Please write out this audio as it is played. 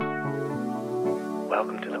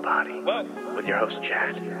Welcome to the party. Whoa. With your host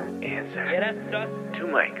Chad and Zack. Yeah, that's us. 2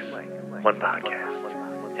 mics, 1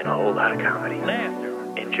 podcast, and a whole lot of comedy.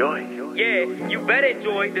 Laughter. Enjoy. Yeah, you better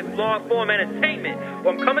enjoy this long-form entertainment.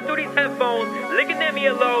 Well, I'm coming through these headphones, licking them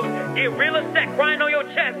earlobes, getting real upset, crying on your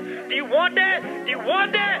chest. Do you want that? Do you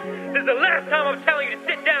want that? This is the last time I'm telling you to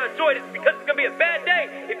sit down and enjoy this because it's going to be a bad day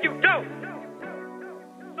if you don't.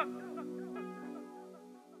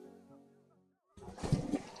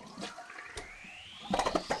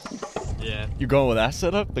 Yeah. You going with that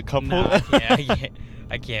setup? The cup No, holder?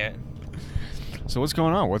 I can't. So what's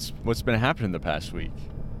going on? What's been happening the past week?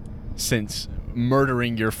 Since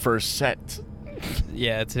murdering your first set.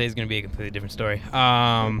 Yeah, today's gonna be a completely different story.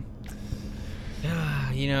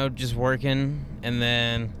 Just working, and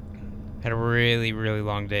then had a really, really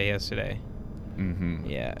long day yesterday. Mm-hmm.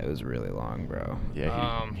 Yeah, it was really long, bro.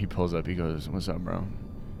 Yeah, he pulls up, he goes, "What's up, bro?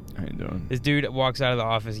 How you doing?" This dude walks out of the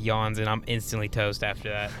office, yawns, and I'm instantly toast after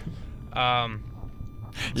that.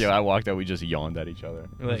 Yeah, I walked out, we just yawned at each other.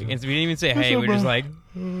 Like, we didn't even say hey, we were just like,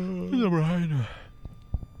 oh,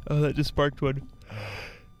 that just sparked one.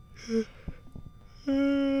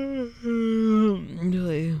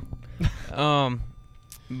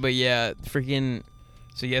 But yeah, freaking.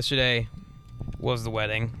 So yesterday was the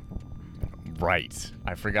wedding. Right.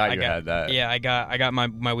 I forgot you had that. Yeah, I got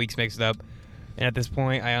my weeks mixed up, and at this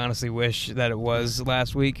point, I honestly wish that it was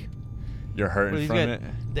last week. You're hurting from it?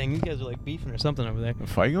 Dang, you guys are like beefing or something over there. A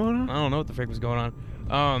fight going on? I don't know what the frick was going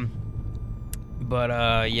on.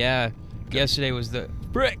 Yeah, yesterday was the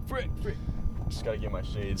frick. Just gotta get my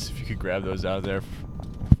shades. If you could grab those out there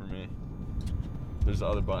for me. There's the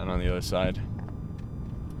other button on the other side.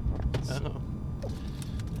 Oh.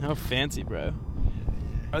 How fancy, bro.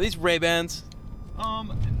 Are these Ray-Bans?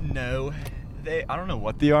 No. I don't know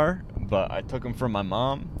what they are, but I took them from my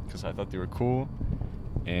mom because I thought they were cool,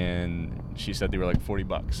 and she said they were like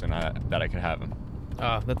 $40, and that I could have them.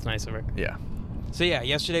 Oh, that's nice of her. Yeah. So yeah,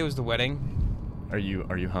 yesterday was the wedding. Are you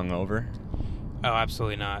hungover? Oh,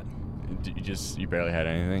 absolutely not. You barely had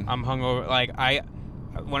anything? I'm hungover. Like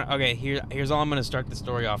here's all I'm gonna start the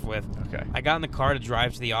story off with. Okay. I got in the car to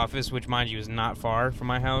drive to the office, which, mind you, is not far from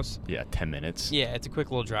my house. Yeah, 10 minutes. Yeah, it's a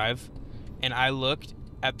quick little drive, and I looked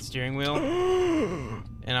at the steering wheel,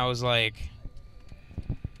 and I was like,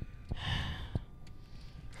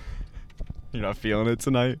 "You're not feeling it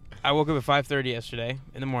tonight?" I woke up at 5:30 yesterday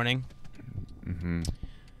in the morning. Mm-hmm.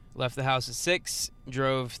 Left the house at 6,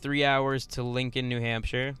 drove 3 hours to Lincoln, New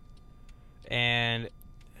Hampshire, and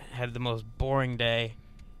had the most boring day.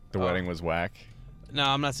 The wedding was whack? No,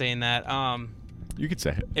 I'm not saying that. You could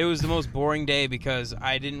say it. It was the most boring day because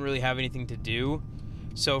I didn't really have anything to do.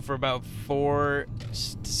 So for about 4 to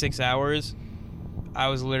 6 hours, I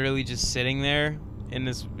was literally just sitting there in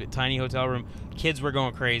this tiny hotel room. Kids were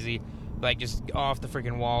going crazy, like just off the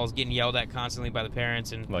freaking walls, getting yelled at constantly by the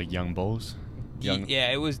parents. And like young bulls?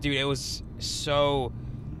 Yeah, it was so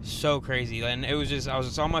crazy. And it was just, I was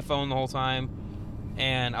just on my phone the whole time,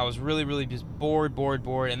 and I was really, really just bored.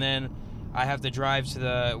 And then I have to drive to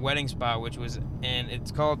the wedding spot, and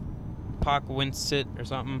it's called Pockwinsit or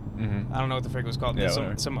something. Mm-hmm. I don't know what the frick it was called.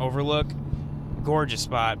 Yeah, some overlook. Gorgeous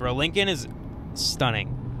spot, bro. Lincoln is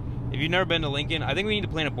stunning. If you've never been to Lincoln, I think we need to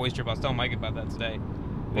plan a boys trip. I was telling Mike about that today.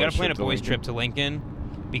 We gotta plan a boys trip to Lincoln,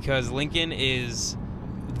 because Lincoln is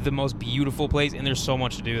the most beautiful place, and there's so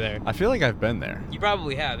much to do there. I feel like I've been there. You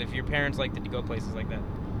probably have, if your parents like to go places like that.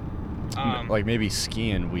 Like maybe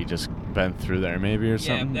skiing, we just been through there maybe or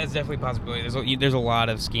something. Yeah, that's definitely a possibility. There's a lot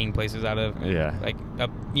of skiing places out of like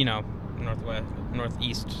up,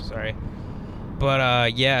 northeast. Sorry,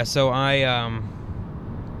 but yeah. So I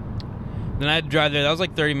then I had to drive there. That was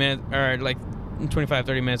like 30 minutes or like 25,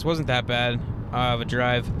 30 minutes. It wasn't that bad of a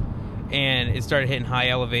drive, and it started hitting high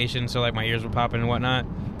elevation, so like my ears were popping and whatnot,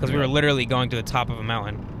 because we were literally going to the top of a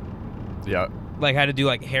mountain. Yeah. Like, had to do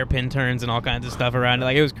like hairpin turns and all kinds of stuff around it.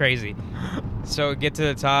 Like, it was crazy. So get to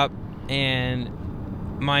the top, and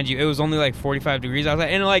mind you, it was only like 45 degrees outside.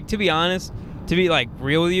 And like, to be honest, to be like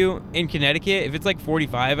real with you, in Connecticut, if it's like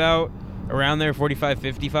 45 out, around there, 45,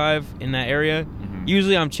 55 in that area,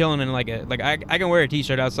 usually I'm chilling in like I can wear a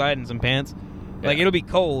t-shirt outside and some pants. Like, it'll be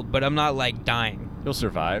cold, but I'm not like dying. You'll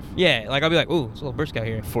survive. Yeah, like I'll be like, ooh, it's a little brisk out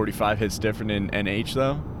here. 45 hits different in NH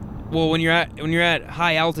though. Well, when you're at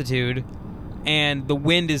high altitude, and the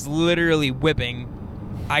wind is literally whipping,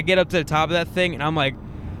 I get up to the top of that thing, and I'm like,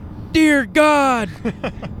 dear God!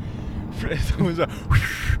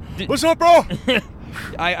 What's up, bro?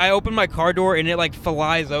 I open my car door, and it like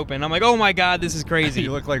flies open. I'm like, oh my God, this is crazy.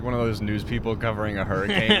 You look like one of those news people covering a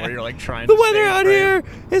hurricane where you're like trying the to weather out here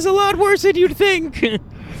is a lot worse than you'd think.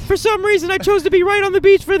 For some reason, I chose to be right on the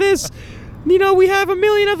beach for this. you know, we have a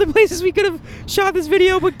million other places we could have shot this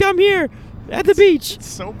video, but I'm here at the beach. It's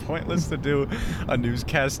so pointless to do a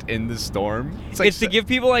newscast in the storm. It's to give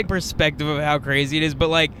people like perspective of how crazy it is, but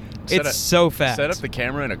like it's so fast. Set up the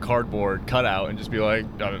camera in a cardboard cutout and just be like,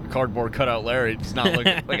 cardboard cutout Larry. It's not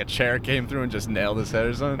like like a chair came through and just nailed his head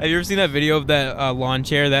or something. Have you ever seen that video of that lawn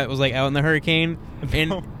chair that was like out in the hurricane?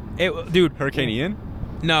 And dude, Hurricane Ian?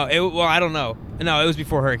 No, well, I don't know. No, it was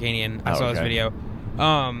before Hurricane Ian. I saw this video.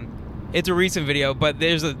 It's a recent video, but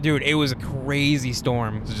it was a crazy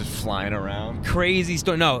storm. It was just flying around. Crazy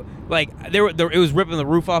storm. No, like it was ripping the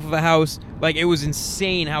roof off of a house. Like it was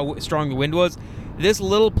insane how strong the wind was. This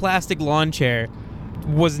little plastic lawn chair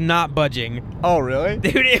was not budging. Oh, really?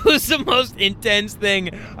 Dude, it was the most intense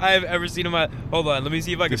thing I've ever seen in my... Hold on, let me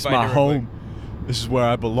see if I can find it. This is my home. This is where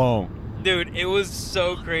I belong. Dude, it was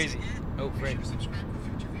so crazy. Oh, great.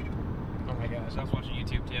 Oh my gosh, I was watching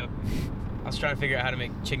YouTube too. I was trying to figure out how to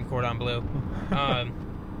make chicken cordon bleu.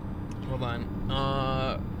 Hold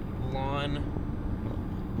on.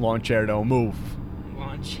 Lawn chair don't move.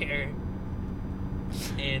 Lawn chair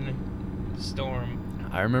in storm.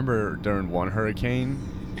 I remember during one hurricane,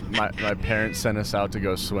 my parents sent us out to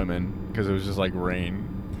go swimming because it was just like rain.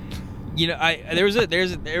 You know, there's a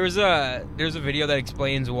video that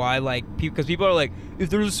explains why, like, because people are like, if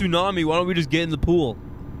there's a tsunami, why don't we just get in the pool?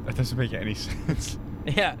 That doesn't make any sense.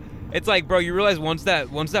 Yeah, it's like, bro, you realize once that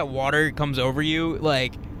water comes over you,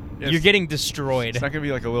 like, you're getting destroyed. It's not gonna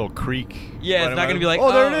be like a little creek. Yeah, it's not gonna be like,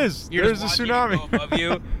 oh, there it is. There's a tsunami above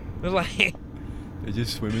you. It's like they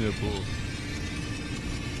just swim in the pool.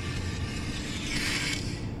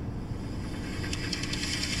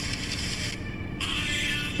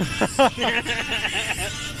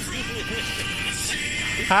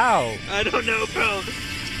 How? I don't know, bro.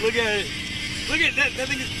 Look at it. Look at that. That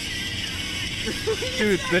thing is.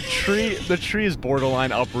 Dude, the tree is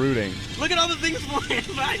borderline uprooting. Look at all the things flying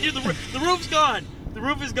behind you. The roof's gone. The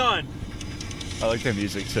roof is gone. I like the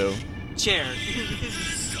music too. Chair.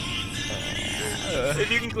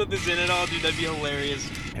 If you can clip this in at all, dude, that'd be hilarious.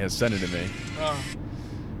 Yeah, send it to me.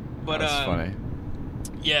 But that's funny.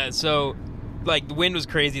 Yeah, so like the wind was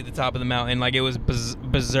crazy at the top of the mountain. Like it was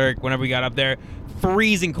berserk whenever we got up there.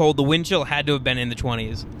 Freezing cold. The wind chill had to have been in the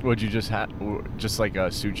 20s. Would you just have just like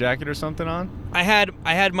a suit jacket or something on? I had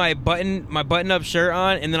my button up shirt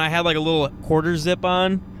on, and then I had like a little quarter zip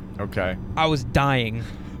on. Okay. I was dying.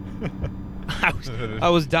 I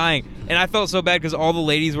was dying, and I felt so bad because all the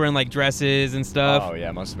ladies were in like dresses and stuff. Oh yeah,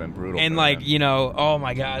 it must have been brutal. And like you know, oh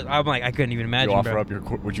my god, I'm like I couldn't even imagine. You offer bro. up your.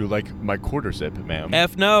 Would you like my quarter zip, ma'am?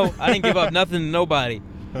 F no, I didn't give up nothing to nobody.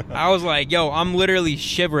 I was like, yo, I'm literally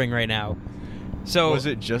shivering right now. So was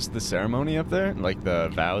it just the ceremony up there, like the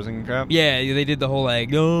vows and crap? Yeah, they did the whole like,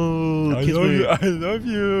 no, I kiss love me. you. I love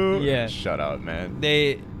you. Yeah, shut up, man.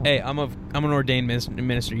 Hey, I'm an ordained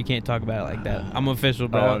minister. You can't talk about it like that. I'm official,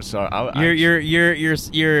 bro. Oh, I'm sorry.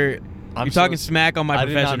 You're talking smack on my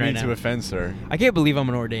profession right now. I did not mean to offend, sir. I can't believe I'm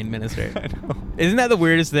an ordained minister. I know. Isn't that the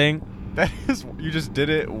weirdest thing? That is. You just did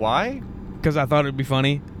it. Why? Because I thought it'd be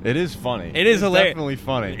funny. It is funny. It is hilarious. Definitely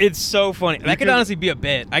funny. It's so funny. That could honestly be a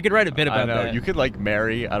bit. I could write a bit about that. I know. You could like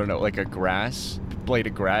marry, I don't know, like a blade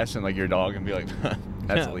of grass and like your dog and be like,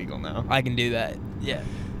 that's illegal now. I can do that. Yeah.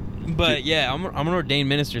 But yeah, I'm an ordained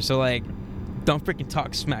minister, so like, don't freaking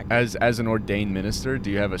talk smack. As an ordained minister, do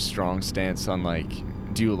you have a strong stance on like,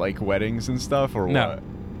 do you like weddings and stuff or no. what?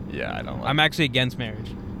 Yeah, I don't like I'm actually against marriage.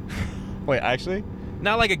 Wait, actually?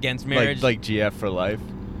 Not like against marriage. Like GF for life?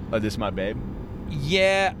 Like this my babe?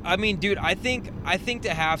 Yeah, I mean, dude, I think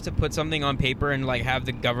to have to put something on paper and like have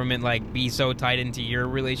the government like be so tied into your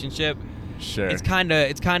relationship, sure, it's kind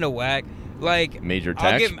of whack. Like major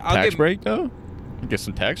tax break though. Get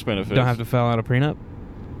some tax benefits. Don't have to fill out a prenup.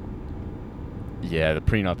 Yeah, the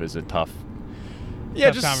prenup is a tough.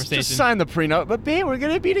 Yeah, just sign the prenup. But babe, we're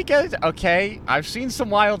gonna be together. Okay, I've seen some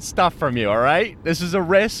wild stuff from you. All right, this is a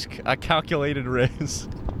risk, a calculated risk.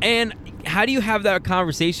 And how do you have that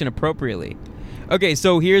conversation appropriately? Okay,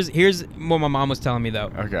 so here's what my mom was telling me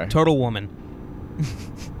though. Okay. Total woman.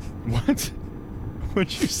 What?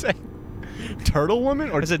 What'd you say? Turtle woman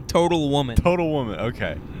or? I said total woman. Total woman.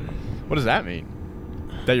 Okay. What does that mean?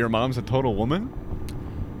 That your mom's a total woman?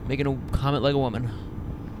 Making a comment like a woman.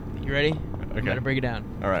 You ready? Okay. I'm gonna break it down.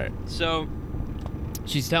 All right. So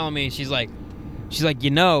she's telling me, she's like, you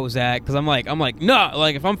know, Zach, because I'm like, no,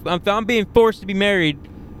 like if I'm being forced to be married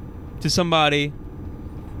to somebody,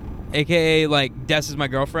 aka like Des is my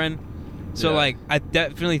girlfriend, so yeah. like I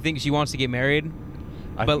definitely think she wants to get married.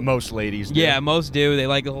 But most ladies do. Yeah, most do. They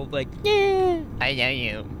like the whole like, yeah, I know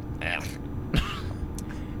you.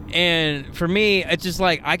 And for me, it's just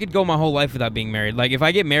like I could go my whole life without being married. Like if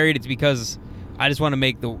I get married, it's because I just want to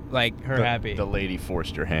make her happy. The lady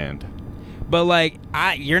forced your hand. But like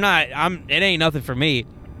it ain't nothing for me.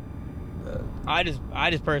 I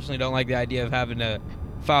just personally don't like the idea of having to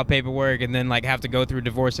file paperwork and then like have to go through a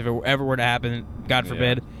divorce if it ever were to happen, God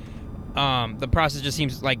forbid. The process just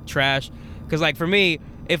seems like trash. Cause like for me,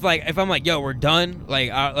 if I'm like, yo, we're done,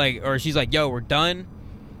 or she's like, yo, we're done,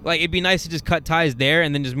 like it'd be nice to just cut ties there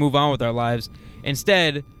and then just move on with our lives.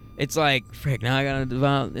 Instead, it's like, frick, now I gotta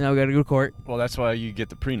go to court. Well, that's why you get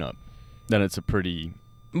the prenup. Then it's a pretty.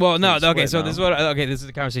 Well, no, okay, so no? this is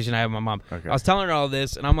the conversation I had with my mom. Okay. I was telling her all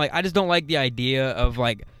this, and I'm like, I just don't like the idea of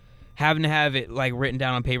like having to have it like written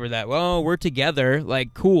down on paper that, well, we're together,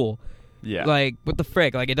 like cool. Yeah. Like, what the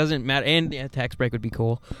frick? Like, it doesn't matter. And tax break would be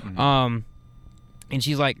cool. Mm-hmm. And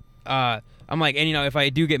she's like, I'm like, and if I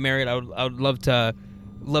do get married, I would love to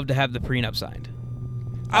have the prenup signed.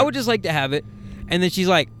 I would just like to have it. And then she's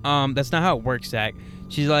like, that's not how it works, Zack.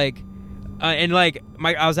 She's like, and like,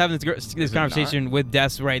 I was having this conversation with Des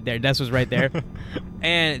right there. Des was right there.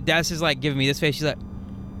 And Des is like giving me this face. She's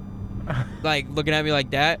like looking at me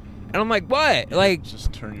like that. And I'm like, what? Like,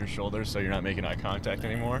 just turn your shoulders so you're not making eye contact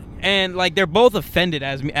anymore. And like, they're both offended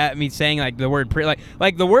at me saying like the word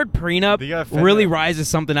like the word prenup really rises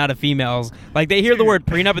something out of females. Like they hear the word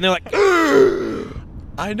prenup and they're like,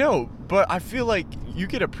 I know, but I feel like you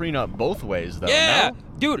get a prenup both ways though. Yeah, no?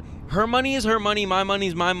 Dude, her money is her money, my money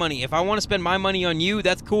is my money. If I want to spend my money on you,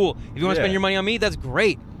 that's cool. If you want to spend your money on me, that's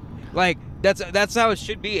great. Like that's how it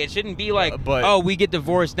should be. It shouldn't be like, we get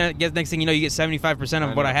divorced. Next thing you know, you get 75%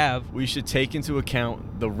 of what I have. We should take into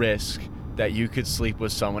account the risk that you could sleep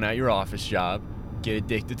with someone at your office job, get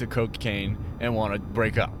addicted to cocaine, and want to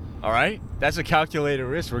break up. All right? That's a calculated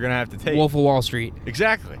risk we're going to have to take. Wolf of Wall Street.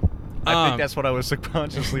 Exactly. I think that's what I was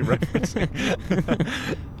subconsciously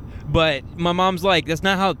referencing. But my mom's like, that's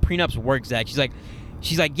not how prenups work, Zack. She's like,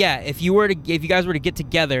 yeah, if you guys were to get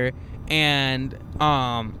together and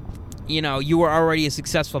you were already a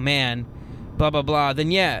successful man, blah blah blah, then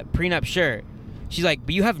yeah, prenup, sure. She's like,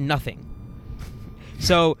 but you have nothing.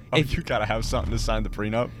 So if you gotta have something to sign the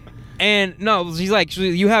prenup. And no, she's like,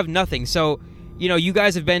 you have nothing. So you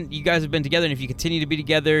guys have been together, and if you continue to be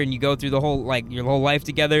together and you go through the whole your whole life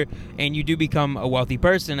together, and you do become a wealthy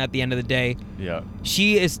person at the end of the day, yeah,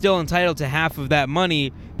 she is still entitled to half of that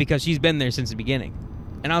money because she's been there since the beginning.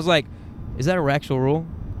 And I was like, is that a actual rule?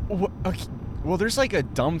 Well, there's like a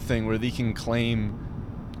dumb thing where they can claim,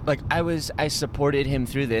 like, I supported him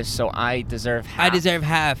through this, so I deserve half. I deserve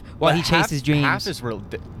half while he chased his dreams. Half is real.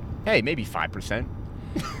 Hey, maybe 5%.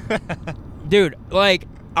 Dude, like,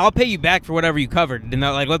 I'll pay you back for whatever you covered. And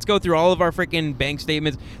like, let's go through all of our freaking bank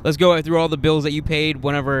statements. Let's go through all the bills that you paid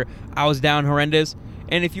whenever I was down horrendous.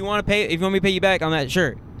 And if you want me to pay you back on that,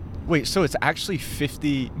 sure. Wait, so it's actually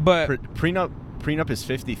 50, but prenup is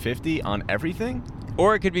 50-50 on everything?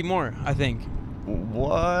 Or it could be more, I think.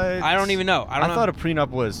 What? I don't even know. I thought a prenup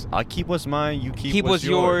was, I keep what's mine, you keep what's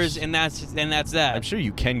yours, and that's that. I'm sure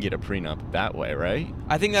you can get a prenup that way, right?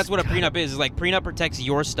 I think that's what a prenup is. Like, prenup protects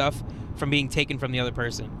your stuff from being taken from the other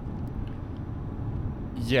person.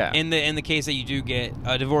 Yeah. In the case that you do get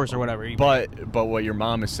a divorce or whatever. But what your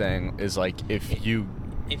mom is saying is, like, if you've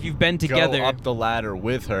been together, go up the ladder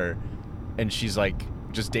with her, and she's like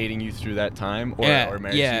just dating you through that time, or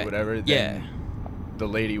married to you, whatever, then the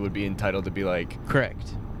lady would be entitled to be like,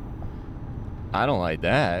 correct. I don't like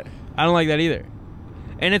that. I don't like that either.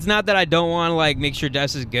 And it's not that I don't want to like make sure Des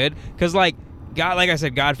is good, because like I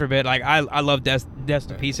said, God forbid, like I love Des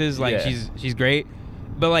to pieces, like she's great,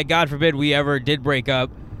 but like God forbid we ever did break up,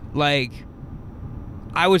 like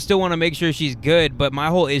I would still want to make sure she's good. But my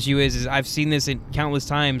whole issue is I've seen this in countless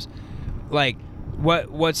times, like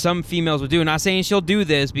what some females would do. Not saying she'll do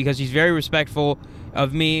this, because she's very respectful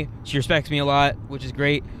of me. She respects me a lot, which is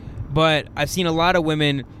great. But I've seen a lot of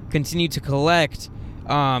women continue to collect,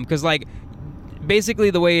 because like basically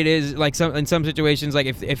the way it is, like in some situations, like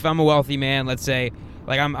if I'm a wealthy man, let's say,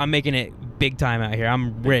 like I'm making it big time out here.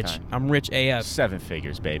 I'm rich. I'm rich AF. 7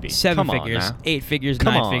 figures, baby. 7 figures, 8 figures,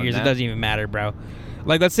 9 figures. It doesn't even matter, bro.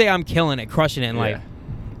 Like, let's say I'm killing it, crushing it in life,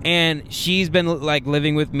 and she's been like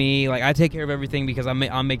living with me. Like, I take care of everything because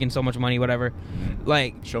I'm making so much money, whatever.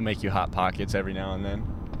 Like, she'll make you Hot Pockets every now and then.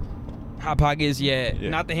 Hot Pockets, yeah.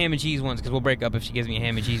 Not the ham and cheese ones, because we'll break up if she gives me a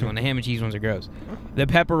ham and cheese one. The ham and cheese ones are gross. The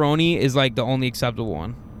pepperoni is like the only acceptable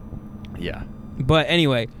one. Yeah. But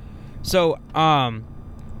anyway, so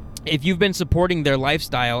if you've been supporting their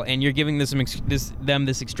lifestyle and you're giving them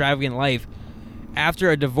this extravagant life,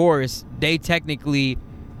 after a divorce, they technically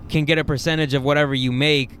can get a percentage of whatever you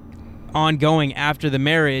make ongoing after the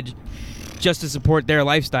marriage, just to support their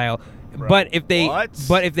lifestyle. Bro, but if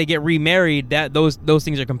they get remarried, that those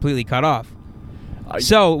things are completely cut off.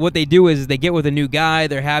 So what they do is they get with a new guy,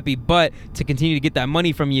 they're happy, but to continue to get that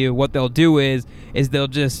money from you, what they'll do is they'll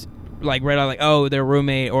just like write out like, oh, their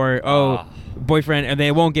roommate or boyfriend, and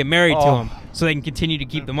they won't get married to him, so they can continue to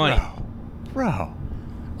keep the money. Bro,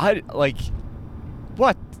 I like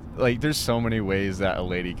what? Like, there's so many ways that a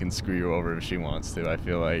lady can screw you over if she wants to. I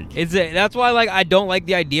feel like that's why like I don't like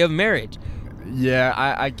the idea of marriage. Yeah,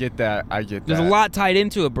 I get that. There's a lot tied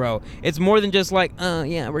into it, bro. It's more than just like, oh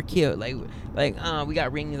yeah, we're cute, like we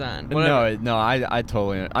got rings on. Whatever. No, I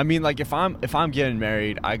totally. I mean, like if I'm getting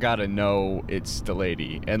married, I gotta know it's the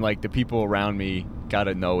lady, and like the people around me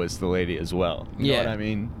gotta know it's the lady as well. You know what I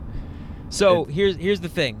mean? So here's the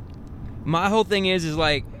thing. My whole thing is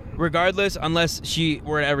like, regardless, unless she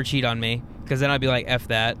were to ever cheat on me, because then I'd be like, F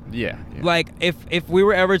that. Yeah. Like if we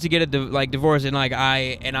were ever to get a divorce, and like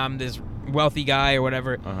I'm this wealthy guy or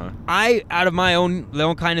whatever, I, out of the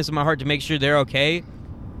own kindness of my heart, to make sure they're okay,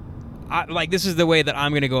 this is the way that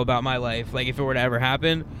I'm gonna go about my life. Like if it were to ever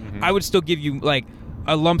happen, I would still give you like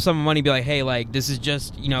a lump sum of money, be like, hey, like this is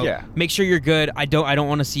just, make sure you're good. I don't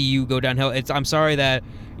want to see you go downhill. I'm sorry that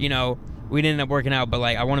we didn't end up working out, but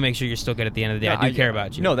like I want to make sure you're still good at the end of the day. I do care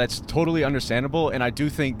about you. No, that's totally understandable, and I do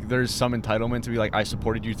think there's some entitlement to be like, I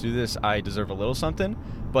supported you through this, I deserve a little something.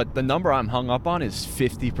 But the number I'm hung up on is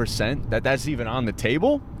 50%. That's even on the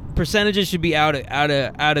table. Percentages should be out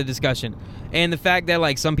of discussion, and the fact that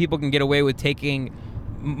like some people can get away with taking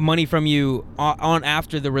money from you on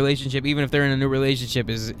after the relationship, even if they're in a new relationship,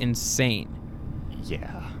 is insane.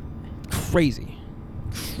 Yeah, crazy,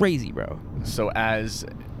 bro. So as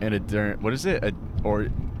what is it?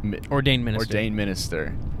 Ordained minister. Ordained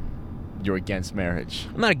minister. You're against marriage.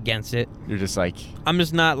 I'm not against it. You're just like, I'm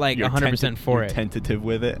just not like 100% for it. Tentative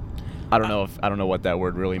with it. I don't know what that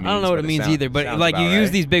word really means. I don't know what it means either. But like you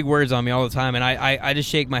use these big words on me all the time, and I just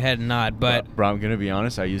shake my head and nod. But bro, I'm gonna be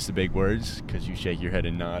honest. I use the big words because you shake your head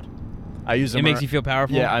and nod. I use them. It makes you feel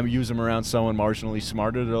powerful. Yeah, I use them around someone marginally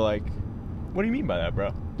smarter. They're like, "What do you mean by that,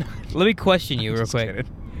 bro?" Let me question you real quick.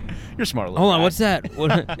 Kidding. You're smart, little Hold guy. on, what's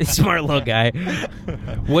that? Smart little guy.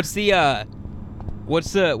 What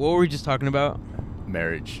were we just talking about?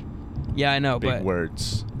 Marriage. Yeah, I know, big but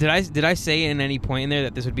words. Did I say in any point in there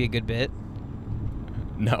that this would be a good bit?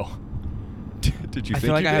 No. Did you? I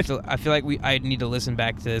feel like I feel like I need to listen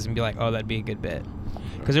back to this and be like, oh, that'd be a good bit.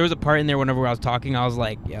 Because there was a part in there whenever I was talking, I was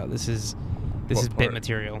like, yeah, this is bit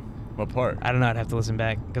material. What part? I don't know. I'd have to listen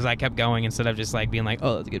back because I kept going instead of just like being like,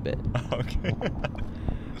 oh, that's a good bit. Okay.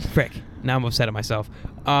 Frick. Now I'm upset at myself.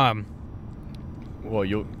 Well,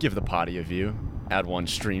 you'll give the potty a view. Add one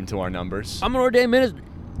stream to our numbers. I'm an ordained minister.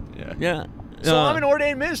 Yeah. So I'm an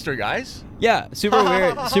ordained minister, guys. Yeah. Super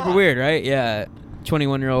weird. Super weird, right? Yeah.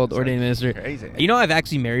 21-year-old ordained minister. Crazy. You know, I've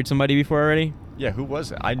actually married somebody before already. Yeah. Who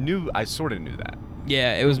was it? I sort of knew that.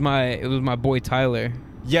 Yeah. It was my boy Tyler.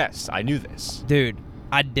 Yes, I knew this. Dude,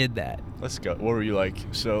 I did that. Let's go. What were you like?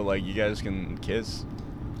 So like, you guys can kiss?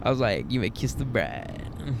 I was like, you may kiss the bride.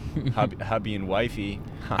 hubby and wifey.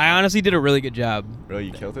 I honestly did a really good job. Really,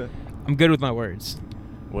 you killed it? I'm good with my words.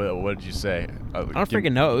 What did you say? I don't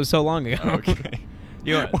freaking know. It was so long ago. Okay.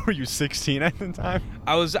 Were you 16 at the time?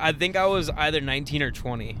 I think I was either 19 or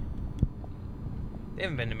 20. They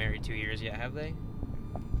haven't been married 2 years yet, have they?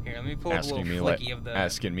 Here, let me pull up a little flicky of the...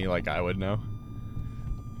 Asking me like I would know.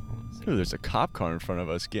 Ooh, there's a cop car in front of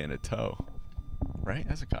us getting a tow. Right?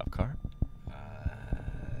 That's a cop car.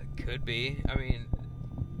 Could be. I mean...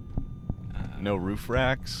 no roof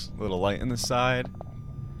racks. Little light in the side.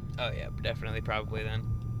 Oh, yeah. Definitely. Probably then.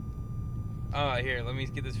 Here. Let me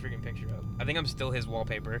get this freaking picture up. I think I'm still his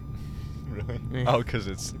wallpaper. Really? Oh, because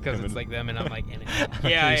it's like them and I'm like in it.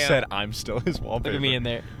 Yeah, you said I'm still his wallpaper. Look at me in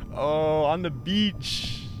there. Oh, on the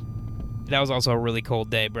beach. That was also a really cold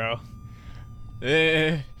day, bro.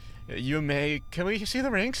 You may... Can we see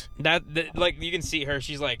the rings? Like, you can see her.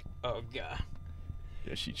 She's like, oh, God.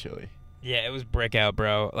 Yeah, she chilly. Yeah, it was brick out,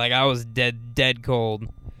 bro. Like, I was dead cold.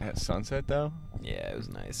 At sunset, though? Yeah, it was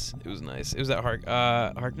nice. It was nice. It was at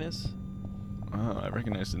Harkness? Oh, I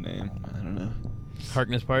recognize the name. I don't know.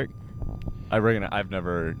 Harkness Park? I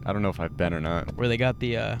don't know if I've been or not. Where they got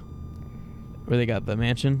the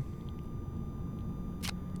mansion?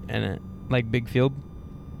 And it, like, big field?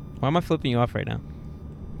 Why am I flipping you off right now?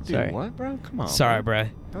 Dude, sorry. What, bro? Come on. Sorry, bro.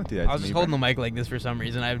 Don't do that I was just holding the mic like this for some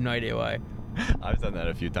reason. I have no idea why. I've done that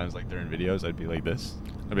a few times, like during videos. I'd be like this.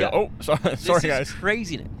 I'd be like, oh, sorry this guys. This is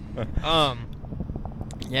craziness.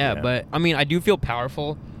 Yeah, but I mean, I do feel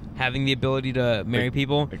powerful having the ability to marry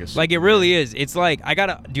people. Like it really is. It's like I got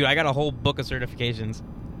a whole book of certifications.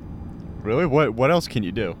 Really? What else can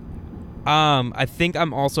you do? I think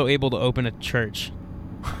I'm also able to open a church.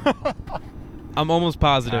 I'm almost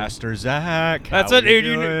positive. Pastor Zack. That's what,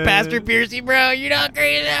 dude. Pastor Piercy, bro. You're not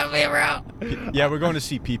crazy about me, bro. Yeah, we're going to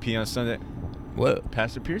see PP on Sunday. What?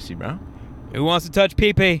 Pastor Piercy, bro. Who wants to touch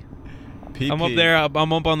PP? PP. I'm up there.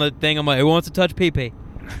 I'm up on the thing. I'm like, who wants to touch PP?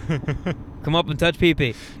 Come up and touch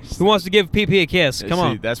PP. Who wants to give PP a kiss? Come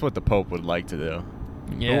on. That's what the Pope would like to do.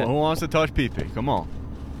 Yeah. Who wants to touch PP? Come on.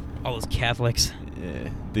 All those Catholics. Yeah.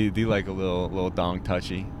 Do you like a little dong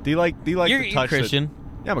touchy? Do you like You're the touch? Christian.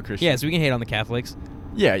 Yeah, I'm a Christian. Yeah, so we can hate on the Catholics.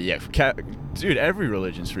 Yeah. Dude, every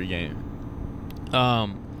religion's free game.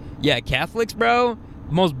 Yeah, Catholics, bro.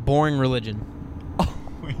 Most boring religion. Oh,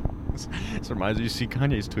 wait. This reminds me. You see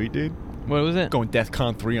Kanye's tweet, dude? What was it? Going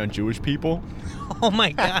DEFCON 3 on Jewish people. Oh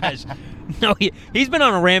my gosh. No, he's been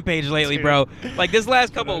on a rampage lately, Dude. bro. Like this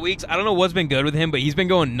last couple of weeks, I don't know what's been good with him, but he's been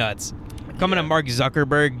going nuts. Coming Yeah. to Mark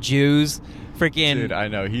Zuckerberg, Jews, freaking. Dude, I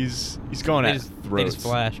know. He's going they at just, throats. they just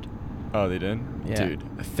flashed. Oh, they did? Yeah. Dude,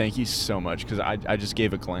 thank you so much, because I just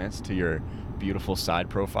gave a glance to your beautiful side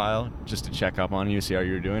profile just to check up on you, see how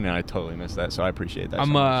you were doing, and I totally missed that, so I appreciate that so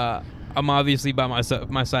much. I'm obviously by my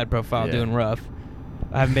side profile doing rough.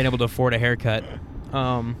 I haven't been able to afford a haircut.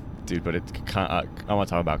 Dude, but I want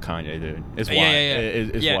to talk about Kanye, dude. It's wild. Yeah.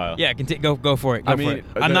 It's wild. Yeah, go for it. Go for it.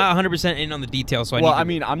 I'm not 100% in on the details, so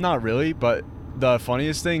I'm not really, but the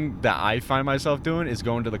funniest thing that I find myself doing is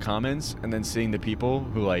going to the comments and then seeing the people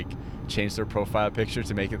who, like, change their profile picture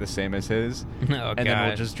to make it the same as his. Oh, and then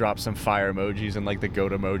we'll just drop some fire emojis and, like, the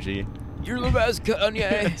goat emoji. You're the best,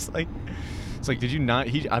 Kanye. It's like, did you not?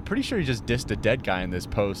 I'm pretty sure he just dissed a dead guy in this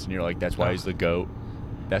post, and you're like, that's why he's the goat.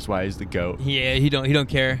 That's why he's the goat. Yeah, he don't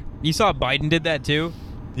care. You saw Biden did that too.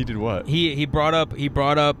 He did what? He brought up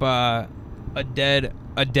a dead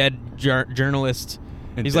journalist.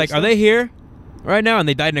 And He's like, are they here right now? And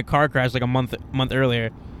they died in a car crash like a month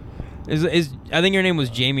earlier. Is I think her name was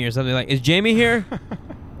Jamie or something like. Is Jamie here?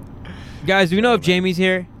 Guys, do we know if Jamie's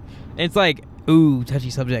here? And it's like, ooh, touchy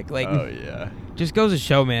subject. Like, oh yeah. Just goes to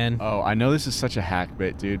show, man. Oh, I know this is such a hack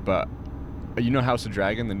bit, dude, but you know House of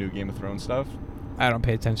Dragon, the new Game of Thrones stuff? I don't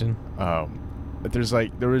pay attention. But there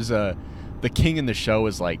was the king in the show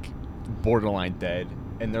is like borderline dead,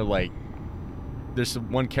 and they're like, there's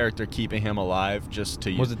one character keeping him alive just to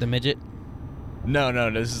use. Was it the midget? No,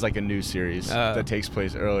 this is like a new series that takes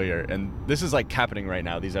place earlier, and this is like happening right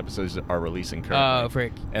now. These episodes are releasing currently. Oh,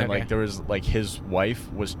 frick. And okay. like there was like his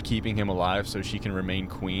wife was keeping him alive so she can remain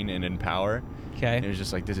queen and in power. Okay. And it was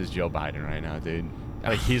just like, this is Joe Biden right now, dude.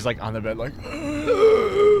 Like he's like on the bed like,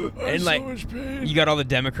 and like, so much pain. You got all the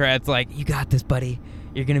Democrats like, you got this, buddy.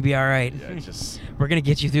 You're gonna be all right. Yeah, just we're gonna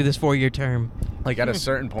get you through this 4-year term. Like at a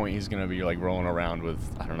certain point, he's gonna be like rolling around with,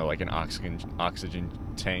 I don't know, like an oxygen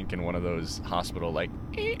tank in one of those hospital like.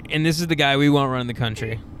 And this is the guy we want running the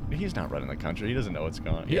country. He's not running the country. He doesn't know what's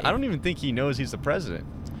going on. I don't even think he knows he's the president.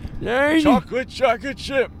 Yeah. Chocolate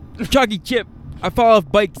chip. Chalky chip. I fall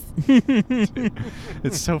off bikes.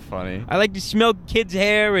 It's so funny. I like to smell kids'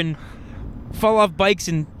 hair and fall off bikes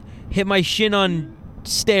and hit my shin on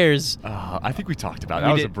stairs. I think we talked about it.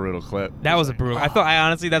 That was a brutal clip. That was a brutal. I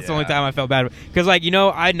honestly that's the only time I felt bad because, like,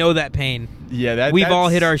 I know that pain. Yeah, we've all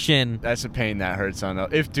hit our shin. That's a pain that hurts. On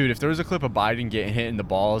if there was a clip of Biden getting hit in the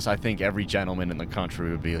balls, I think every gentleman in the country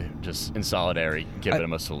would be just in solidarity giving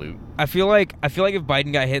him a salute. I feel like if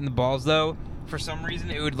Biden got hit in the balls though, for some reason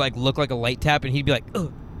it would like look like a light tap and he'd be like,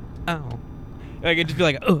 oh, ow. Like it'd just be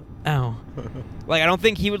like, oh, ow. Like I don't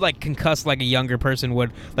think he would like concuss like a younger person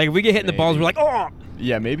would. Like if we get hit in the balls, we're like, oh.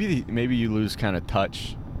 Yeah, maybe you lose kind of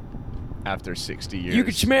touch after 60 years. You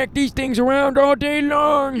can smack these things around all day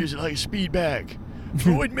long. Use it like a speed bag.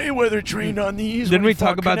 Floyd Mayweather trained on these. Then we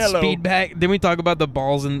talk about speed bag. Then we talk about the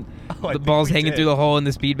balls and the balls hanging through the hole in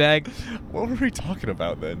the speed bag. What were we talking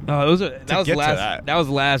about then? Oh, that was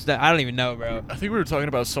last. I don't even know, bro. I think we were talking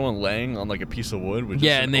about someone laying on like a piece of wood. With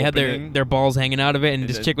and they had their balls hanging out of it, and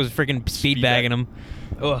this chick was freaking speed bagging them.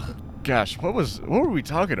 Ugh. Gosh, what were we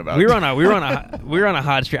talking about? We were on a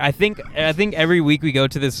hot streak. I think every week we go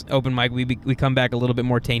to this open mic, we come back a little bit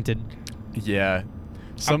more tainted. Yeah,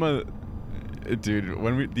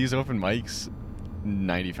 dude, these open mics,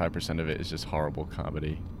 95% of it is just horrible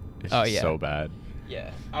comedy. It's just so bad. Yeah,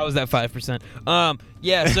 I was that 5%.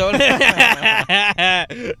 Yeah, so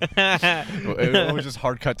it was just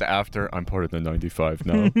hard cut to after. I'm part of the 95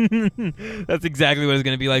 now. That's exactly what it's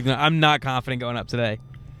gonna be like. I'm not confident going up today.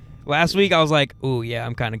 Last week I was like, ooh, yeah,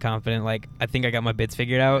 I'm kind of confident. Like, I think I got my bits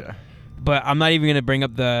figured out. Yeah. But I'm not even going to bring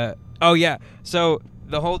up the... Oh, yeah. So,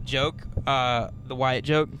 the whole joke, the Wyatt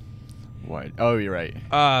joke. What? Oh, you're right.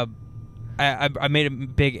 I made a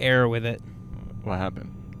big error with it. What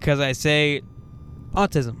happened? Because I say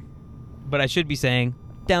autism. but I should be saying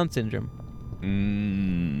Down syndrome.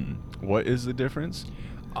 What is the difference?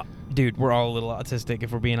 Dude, we're all a little autistic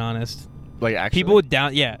if we're being honest. Like actually, People with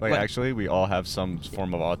Down, yeah. like actually, we all have some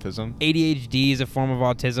form of autism. ADHD is a form of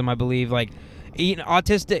autism, I believe. Like,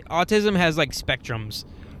 autism has like spectrums.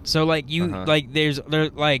 So like like there's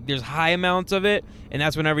high amounts of it, and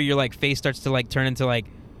that's whenever your like face starts to like turn into like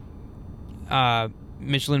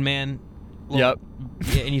Michelin Man. Yep.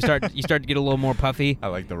 Yeah, and you start to get a little more puffy. I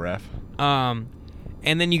like the ref. And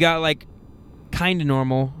then you got like kind of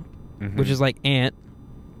normal, which is like Ant.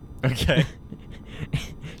 Okay.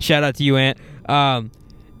 Shout out to you, Ant.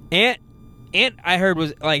 Ant, I heard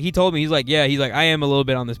was like, he told me, he's like, I am a little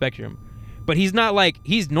bit on the spectrum, but he's not like,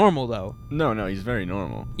 he's normal though. No, he's very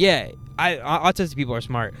normal. Yeah, autistic people are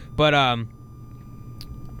smart, but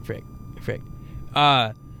frick.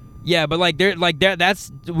 Yeah, but like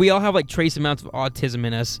that's, we all have like trace amounts of autism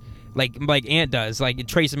in us, like Ant does, like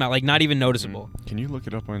trace amount, like not even noticeable. Can you look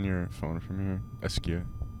it up on your phone from here? Askew.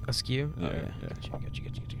 Askew? Yeah, Oh, yeah. yeah. Gotcha.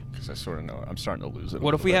 Because I sort of know. I'm starting to lose it.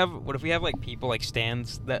 What if we have like people like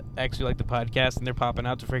stands that actually like the podcast and they're popping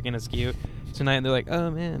out to freaking Askew tonight and they're like,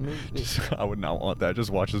 oh man. I would not want that.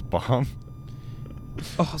 Just watch us bomb.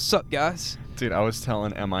 Oh, what's up, guys? Dude, I was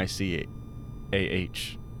telling MICAH.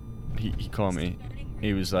 He called me.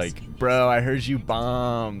 He was like, bro, I heard you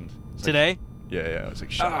bombed. Today? Yeah. I was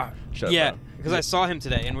like, shut up. Yeah, because I saw him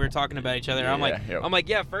today and we were talking about each other. Yeah, I'm like,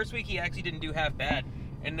 yeah, first week he actually didn't do half bad.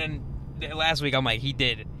 And then last week I'm like, he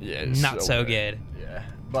did not so good. Yeah.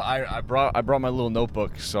 But I brought my little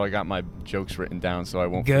notebook, so I got my jokes written down so I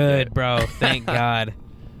won't Good, forget. bro. Thank God.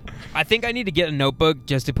 I think I need to get a notebook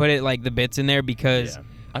just to put it like the bits in there because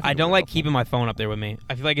I don't like keeping my phone up there with me.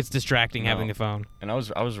 I feel like it's distracting having the phone. And I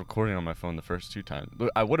was recording on my phone the first 2 times.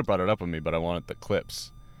 I would have brought it up with me, but I wanted the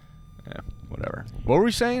clips. Yeah, whatever. What were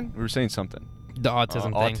we saying? We were saying something. The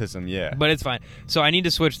autism thing. Autism, yeah. But it's fine. So I need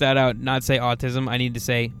to switch that out, not say autism. I need to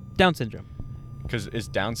say Down syndrome. Because is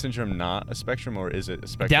Down syndrome not a spectrum, or is it a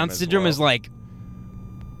spectrum? Down as syndrome well? is like,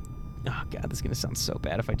 oh god, this is gonna sound so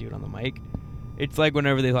bad if I do it on the mic. It's like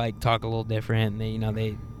whenever they like talk a little different, and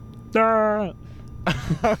they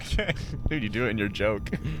Okay, dude, you do it in your joke.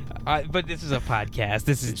 But this is a podcast.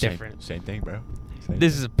 This is different. Same thing, bro.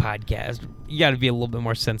 This is a podcast. You got to be a little bit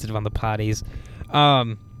more sensitive on the potties.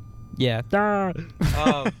 Yeah.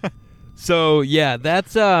 So yeah,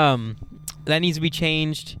 that's that needs to be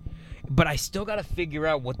changed. But I still got to figure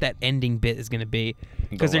out what that ending bit is gonna be,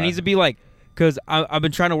 because there needs to be like, because I've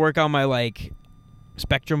been trying to work on my like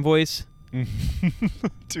spectrum voice.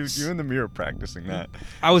 Dude, you in the mirror practicing that.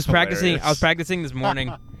 I was Hilarious. practicing this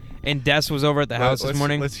morning, and Des was over at the house this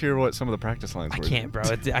morning. Let's hear what some of the practice lines were. I can't, bro.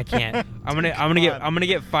 I can't. I'm gonna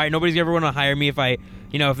get fired. Nobody's ever gonna hire me if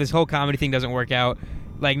if this whole comedy thing doesn't work out.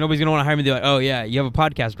 Like nobody's gonna want to hire me. They're like, oh yeah, you have a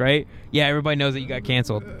podcast, right? Yeah, everybody knows that you got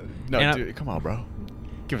canceled. No, dude, come on, bro.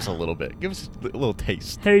 Give us a little bit. Give us a little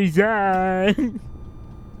taste. Hey, Zack.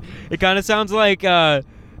 It kind of sounds like the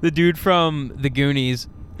dude from the Goonies.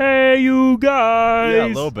 Hey, you guys. Yeah, a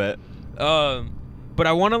little bit. But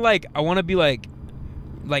I want to be like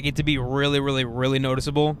it to be really, really, really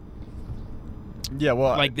noticeable. Yeah,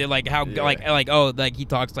 well, like he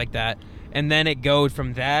talks like that, and then it goes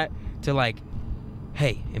from that to like,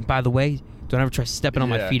 hey, and by the way, don't ever try stepping on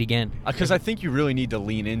my feet again. Because I think you really need to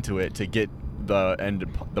lean into it to get the end,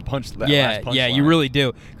 the punch. Last punch yeah, line. you really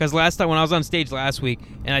do. Because last time when I was on stage last week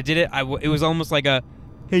and I did it, it was almost like a,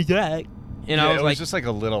 hey, Jack. And I was it was just like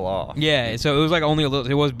a little off. Yeah, so it was like only a little.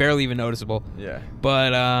 It was barely even noticeable. Yeah.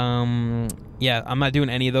 But yeah, I'm not doing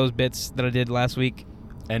any of those bits that I did last week.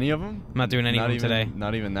 Any of them? I'm not doing any of them today.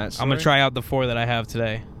 Not even that story? I'm gonna try out the 4 that I have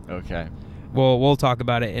today. Okay. We'll talk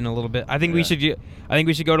about it in a little bit. I think we should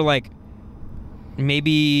go to like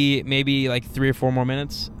maybe like 3 or 4 more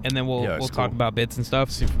minutes, and then we'll talk about bits and stuff.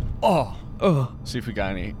 See if we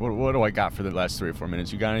got any. What do I got for the last 3 or 4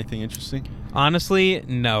 minutes? You got anything interesting? Honestly,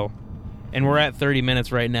 no. And we're at 30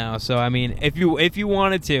 minutes right now, so I mean, if you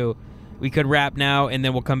wanted to, we could wrap now, and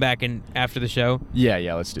then we'll come back in after the show. Yeah,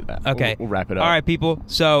 let's do that. Okay, we'll wrap it up. All right, people.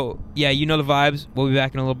 So yeah, you know the vibes. We'll be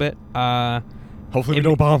back in a little bit. Hopefully we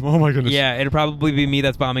don't bomb. Oh my goodness. Yeah, it'll probably be me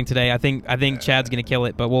that's bombing today. I think Chad's gonna kill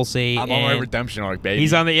it, but we'll see. I'm on my redemption arc, baby.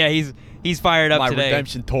 He's on the he's fired up today. My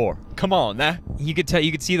redemption tour. Come on, nah. You could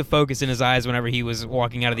see the focus in his eyes whenever he was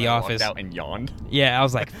walking out of the office. I walked out and yawned. Yeah, I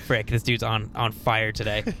was like, frick, this dude's on fire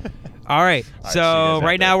today. All right, so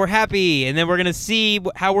right now we're happy, and then we're gonna see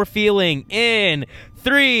how we're feeling in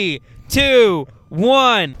 3, 2,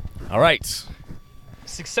 1. All right.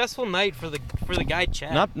 Successful night for the guy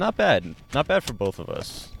Chad. Not bad. Not bad for both of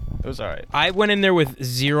us. It was all right. I went in there with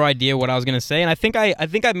zero idea what I was gonna say, and I think I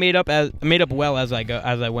made up well as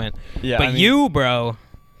I went. Yeah, but I mean, you, bro,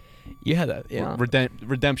 you had that. Yeah.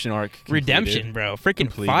 Redemption arc. Completed. Redemption, bro. Freaking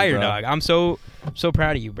Completed, fire, bro. dog. I'm so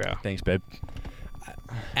proud of you, bro. Thanks, babe.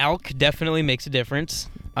 Alk definitely makes a difference.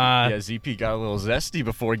 Yeah, ZP got a little zesty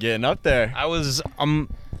before getting up there. I'm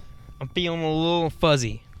feeling a little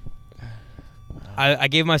fuzzy. I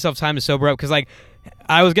gave myself time to sober up because like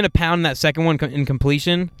I was gonna pound that second one in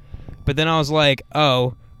completion, but then I was like,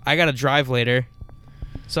 oh, I gotta drive later,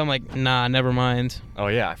 so I'm like, nah, never mind. Oh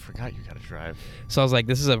yeah, I forgot you gotta drive. So I was like,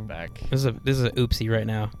 this is a oopsie right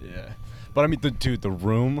now. Yeah, but I mean, the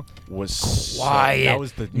room was Quiet. that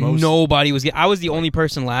was the most. Nobody was. I was the only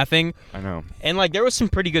person laughing. I know. And like there was some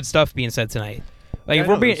pretty good stuff being said tonight. Like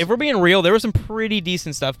Yeah, if we're being real, there was some pretty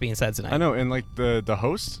decent stuff being said tonight. I know, and like the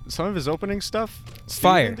host, some of his opening stuff,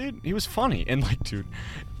 Fire. Steven, dude, he was funny, and like, dude,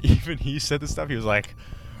 even he said the stuff. He was like,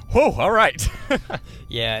 "Whoa, all right."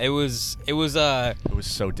 Yeah, it was It was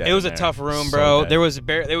so dead. it was in a there. tough room, So bro.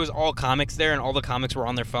 dead. There was all comics there, and all the comics were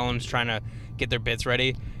on their phones trying to get their bits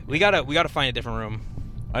ready. We gotta find a different room.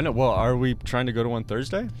 I know. Well, are we trying to go to one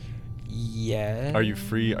Thursday? Yeah. Are you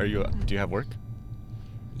free? Do you have work?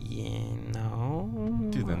 Yeah. No.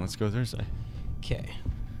 Dude, then let's go Thursday. Okay.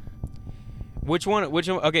 Which one?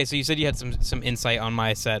 Okay, so you said you had some insight on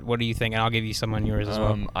my set. What do you think? And I'll give you some on yours as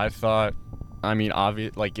well. I thought, I mean,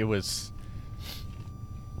 obvious, like it was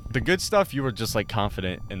the good stuff. You were just like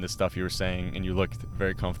confident in the stuff you were saying, and you looked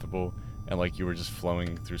very comfortable, and like you were just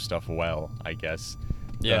flowing through stuff well, I guess.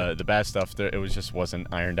 Yeah. The bad stuff there, it just wasn't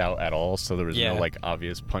ironed out at all, so there was Yeah. no like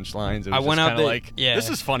obvious punchlines. It was I went just out kinda there- like, yeah. this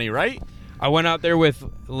is funny, right? I went out there with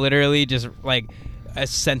literally just like a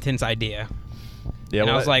sentence idea. Yeah. And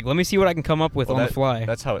I was like, let me see what I can come up with on the fly.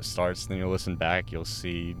 That's how it starts. Then you'll listen back, you'll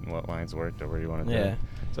see what lines worked or where you want to Yeah. do.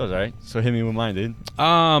 So it was alright. So hit me with mine, dude.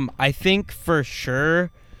 I think for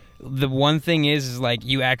sure the one thing is like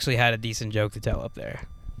you actually had a decent joke to tell up there.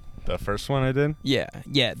 The first one I did. Yeah.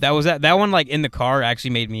 That one like in the car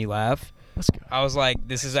actually made me laugh. Let's go. I was like,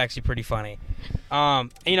 this is actually pretty funny.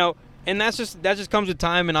 You know, and that just comes with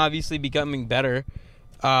time and obviously becoming better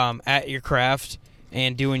at your craft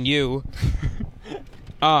and doing you.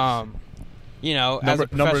 You know, as a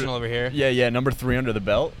professional over here. Yeah, number 3 under the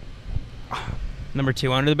belt. Number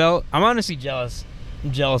 2 under the belt. I'm honestly jealous.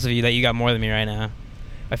 I'm jealous of you that you got more than me right now.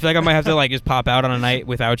 I feel like I might have to like just pop out on a night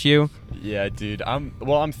without you. Yeah, dude.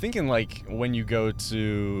 I'm thinking like when you go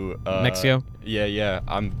to Mexico? Yeah.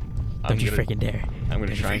 I'm Don't you gonna, freaking dare. I'm gonna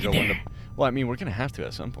Don't you try and go freaking one to. dare. Well, I mean, we're gonna have to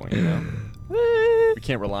at some point, you know. We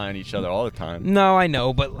can't rely on each other all the time. No, I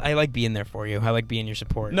know, but I like being there for you. I like being your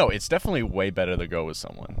support. No, it's definitely way better to go with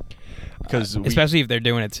someone. Because especially if they're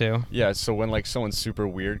doing it too. Yeah, so when like someone super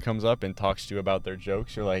weird comes up and talks to you about their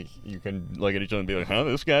jokes, you're like, you can look at each other and be like, huh,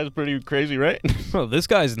 this guy's pretty crazy, right? Oh, this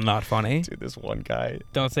guy's not funny. Dude, this one guy.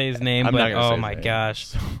 Don't say his name, I'm but not gonna say oh his my name.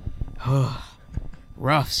 gosh.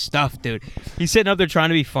 Rough stuff, dude. He's sitting up there trying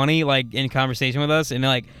to be funny, like in conversation with us, and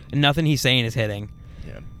like nothing he's saying is hitting.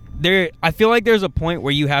 Yeah. I feel like there's a point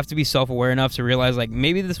where you have to be self-aware enough to realize like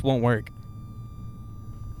maybe this won't work.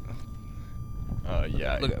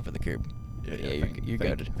 Yeah. Look out for the curb. Yeah, you're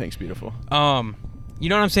good. Thanks, beautiful. You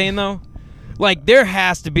know what I'm saying though? Like there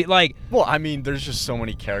has to be like. Well, I mean, there's just so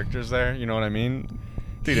many characters there. You know what I mean?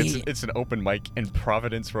 Dude, it's an open mic in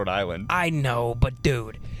Providence, Rhode Island. I know, but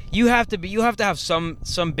dude, you have to have some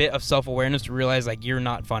bit of self-awareness to realize like you're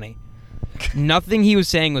not funny. Nothing he was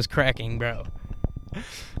saying was cracking, bro.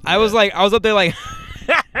 I was up there like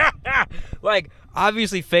like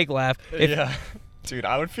obviously fake laugh. Yeah. Dude,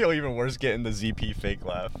 I would feel even worse getting the ZP fake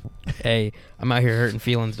laugh. Hey, I'm out here hurting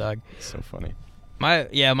feelings, dog. So funny. My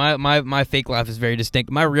fake laugh is very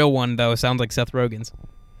distinct. My real one though sounds like Seth Rogen's.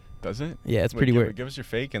 Does it? Yeah, it's pretty weird. Give us your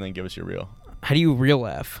fake and then give us your real. How do you real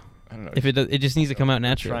laugh? I don't know. If it just needs to come out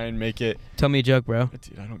naturally. Try and make it. Tell me a joke, bro.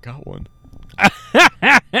 Dude, I don't got one.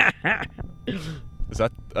 Is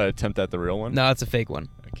that an attempt at the real one? No, it's a fake one.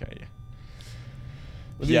 Okay, yeah.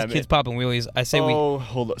 With these kids popping wheelies, I say Oh,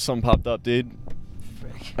 hold up. Something popped up, dude.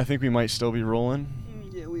 I think we might still be rolling.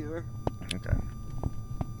 Yeah, we are. Okay.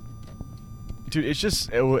 Dude, it's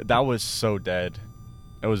just... that was so dead.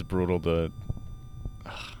 It was brutal to...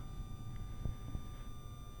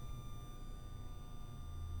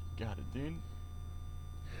 Got it, dude.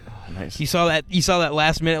 Oh, nice. You saw that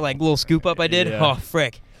last minute like little scoop up I did? Yeah. Oh,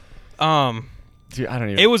 frick. Dude, I don't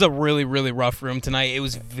even... It was a really, really rough room tonight. It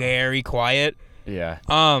was very quiet. Yeah.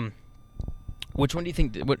 Which one do you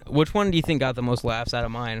think got the most laughs out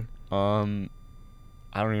of mine?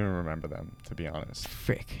 I don't even remember them, to be honest.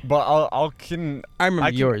 Frick. But I remember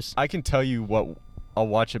yours. I can tell you what I'll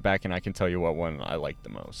watch it back and I can tell you what one I like the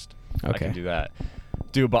most. I Okay. can do that.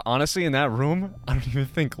 Dude, but honestly, in that room, I don't even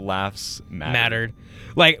think laughs mattered.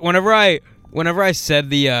 Like whenever I said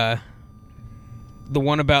the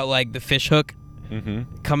one about like the fish hook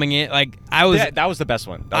coming in, like I was That was the best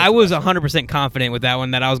one. I was 100% confident with that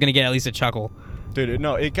one that I was gonna get at least a chuckle. Dude,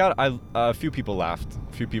 no, it got a few people laughed,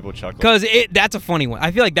 a few people chuckled. Cause that's a funny one.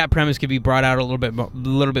 I feel like that premise could be brought out a little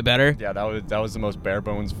bit better. Yeah, that was the most bare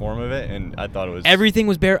bones form of it, and I thought it was Everything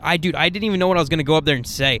was bare. I didn't even know what I was gonna go up there and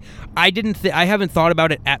say. I haven't thought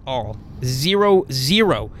about it at all. Zero.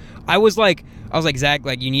 I was like Zach,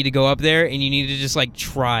 like you need to go up there and you need to just like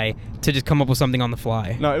try to just come up with something on the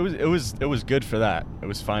fly. No, it was good for that. It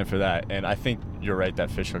was fine for that, and I think you're right.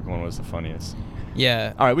 That fishhook one was the funniest.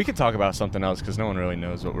 Yeah. All right, we can talk about something else because no one really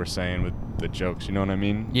knows what we're saying with the jokes. You know what I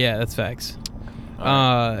mean? Yeah, that's facts. So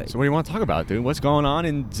what do you want to talk about, dude? What's going on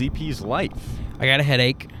in ZP's life I got a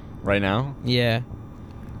headache. right now? Yeah.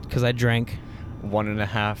 Because I drank.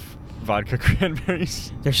 1.5 vodka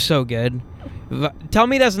cranberries. They're so good. Tell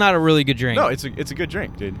me that's not a really good drink. No, it's a good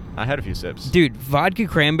drink, dude. I had a few sips. Dude, vodka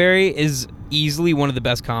cranberry is easily one of the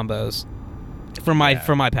best combos for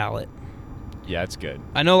my palate. Yeah, it's good.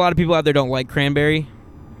 I know a lot of people out there don't like cranberry,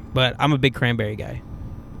 but I'm a big cranberry guy.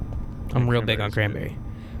 I'm real big on cranberry's cranberry.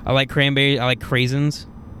 I like cranberry. I like craisins.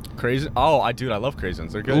 Crazy. Oh, dude, I love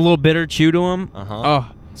craisins. They're good. A little bitter chew to them. Oh,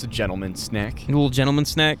 it's a gentleman's snack. A little gentleman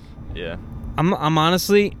snack. Yeah. I'm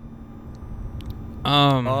honestly.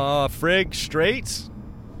 Frig straights.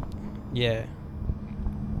 Yeah.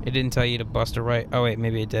 It didn't tell you to bust a right. Oh wait,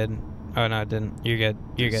 maybe it did. Oh no, it didn't. You're good.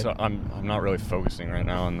 You're good. So I'm not really focusing right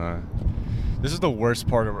now on the. This is the worst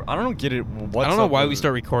part of. I don't get it. I don't know why we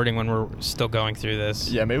start recording when we're still going through this.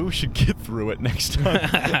 Yeah, maybe we should get through it next time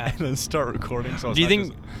and then start recording. So Do you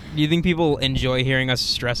think people enjoy hearing us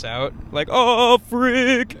stress out? Like, oh,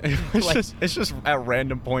 frick! It's just at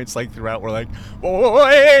random points like throughout we're like, oh,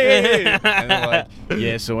 hey! And then like,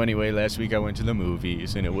 yeah. So anyway, last week I went to the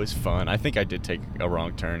movies and it was fun. I think I did take a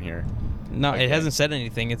wrong turn here. No, Okay. it hasn't said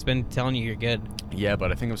anything. It's been telling you you're good. Yeah,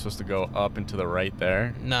 but I think I'm supposed to go up and to the right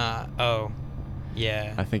there. Nah. Oh.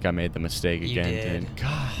 Yeah. I think I made the mistake You again, did. dude.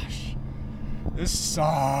 Gosh, this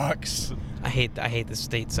sucks. I hate this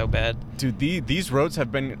state so bad. Dude, these roads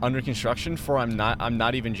have been under construction for I'm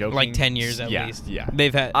not even joking. Like 10 years at least. Yeah.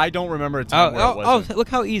 They've had. I don't remember a time where it wasn't. Look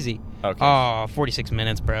how easy. Okay. Oh, 46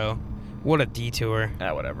 minutes, bro. What a detour.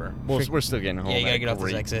 Whatever. Frick. We're still getting home. Yeah, you gotta at get off this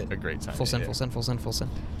great- exit. A great time. Full send, yeah. full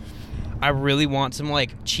send. I really want some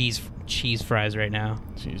like cheese fries right now.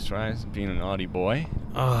 Cheese fries. Being a naughty boy.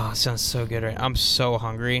 Oh, sounds so good right. I'm so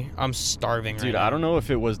hungry. I'm starving right Dude, now. I don't know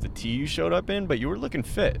if it was the tea you showed up in, but you were looking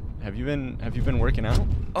fit. Have you been working out?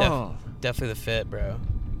 Definitely the fit, bro.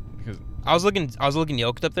 Because I was looking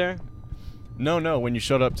yoked up there. no, when you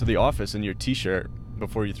showed up to the office in your t-shirt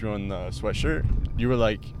before you threw on the sweatshirt,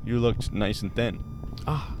 you looked nice and thin.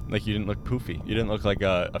 Oh, Like you didn't look poofy. You didn't look like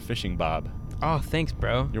a fishing bob. oh, thanks,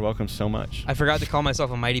 bro. You're welcome so much. I forgot to call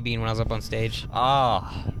myself a Mighty Bean when I was up on stage.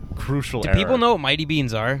 Crucial Do error. people know what Mighty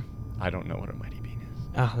Beans are? I don't know what a mighty bean is.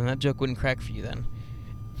 Oh, then that joke wouldn't crack for you then.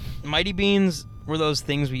 Mighty Beans were those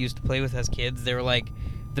things we used to play with as kids. They were like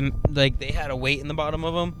they had a weight in the bottom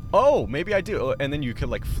of them. Oh, maybe I do. Oh, and then you could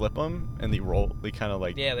like flip them and they roll. They kind of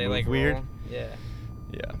like Yeah, they move like weird. roll. Yeah.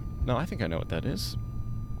 Yeah. No, I think I know what that is.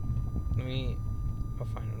 I'll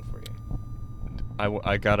find one for you.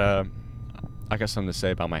 I got something to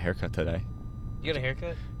say about my haircut today. You got a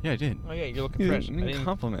haircut? Yeah, I did. Oh yeah, you're looking You fresh. didn't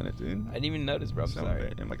compliment it, dude. I didn't even notice, bro. I'm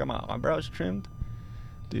sorry. I'm like, my eyebrows trimmed.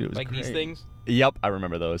 Dude, it was Like great. these things? Yep, I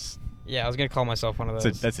remember those. Yeah, I was gonna call myself one of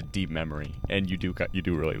those. That's a deep memory, and you do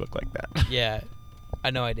really look like that. Yeah, I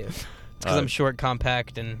know I do. It's because I'm short,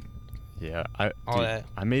 compact, and Yeah, all that.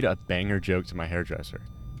 I made a banger joke to my hairdresser,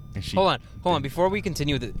 and she. Hold on. Before we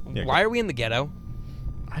continue with it, Yeah, why go. are we in the ghetto?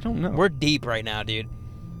 I don't know. We're deep right now, dude.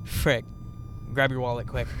 Frick. Grab your wallet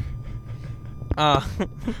quick.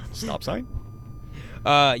 Stop sign.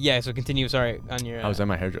 Yeah. So continue. Sorry on your. I was at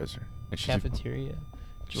my hairdresser, and cafeteria.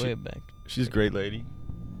 Joy back. She's a great lady.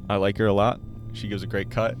 I like her a lot. She gives a great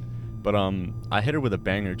cut. But I hit her with a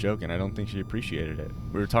banger joke, and I don't think she appreciated it.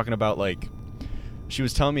 We were talking about like, she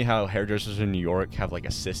was telling me how hairdressers in New York have like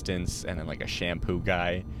assistants and then like a shampoo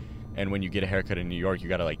guy, and when you get a haircut in New York, you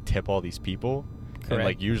gotta like tip all these people. And Correct.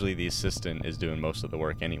 like usually the assistant is doing most of the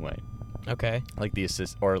work anyway. Okay. Like the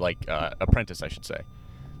apprentice, I should say.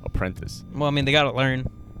 Apprentice. Well, I mean, they gotta learn.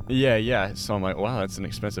 Yeah. So I'm like, wow, that's an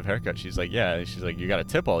expensive haircut. She's like, yeah. And she's like, you got to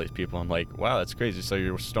tip all these people. I'm like, wow, that's crazy. So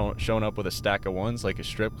you're showing up with a stack of ones like a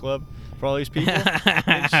strip club for all these people?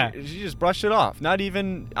 And she just brushed it off. I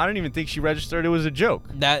don't even think she registered it was a joke.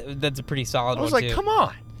 That's a pretty solid one. I was like, too. come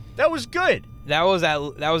on. That was good. That was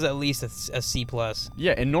at least a C plus.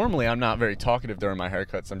 Yeah, and normally I'm not very talkative during my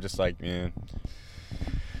haircuts. I'm just like, yeah.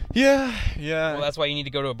 Well, that's why you need to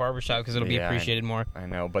go to a barbershop because it'll be appreciated more. I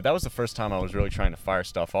know, but that was the first time I was really trying to fire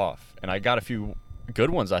stuff off, and I got a few good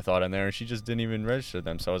ones I thought in there, and she just didn't even register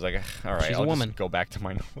them. So I was like, all right, I'll just go back to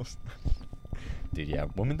my normal stuff. Dude, yeah,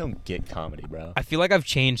 women don't get comedy, bro. I feel like I've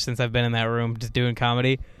changed since I've been in that room just doing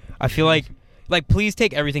comedy. I feel like please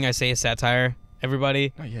take everything I say as satire,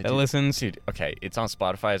 everybody that listens. Dude, okay, it's on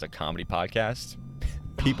Spotify as a comedy podcast.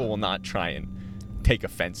 People will not try and take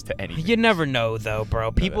offense to anything. You never know, though,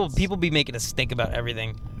 bro. People be making us think about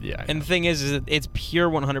everything. Yeah. And the thing is it's pure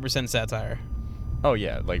 100% satire. Oh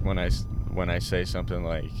yeah, like when I say something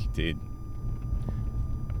like, dude,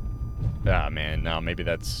 man, no, maybe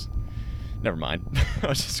that's. Never mind. I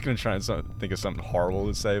was just gonna try and think of something horrible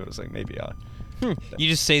to say, but it's like maybe You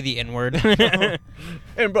just say the N-word.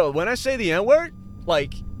 And bro, when I say the N-word,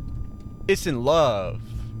 like, it's in love,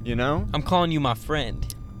 you know? I'm calling you my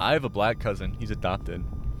friend. I have a black cousin. He's adopted.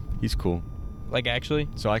 He's cool. Like, actually?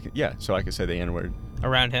 So I can say the N-word.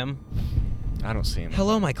 Around him? I don't see him.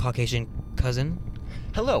 Hello, my Caucasian cousin.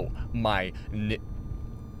 Hello, my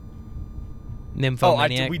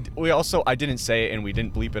nymphomaniac. We also, I didn't say it and we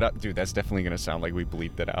didn't bleep it up. Dude, that's definitely going to sound like we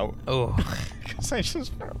bleeped it out. Oh. Because I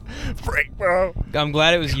just freak, bro. I'm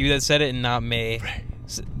glad it was you that said it and not me.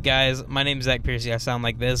 Guys, my name's Zack Piercy. I sound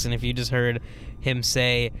like this, and if you just heard him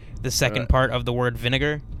say the second part of the word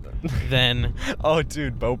vinegar, then... Oh,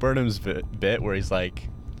 dude, Bo Burnham's bit where he's like,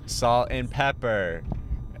 salt and pepper.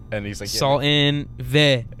 And he's like... Salt and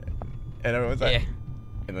ve. And everyone's like...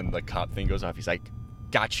 And then the cop thing goes off. He's like,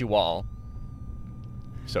 got you all.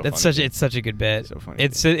 So That's funny, it's such a good bit. So funny.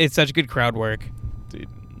 It's such good crowd work. Dude,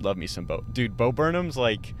 love me some Bo. Dude, Bo Burnham's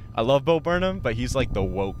like, I love Bo Burnham, but he's like the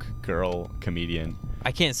woke girl comedian.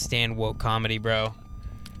 I can't stand woke comedy, bro.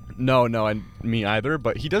 No, me either,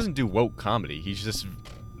 but he doesn't do woke comedy. He's just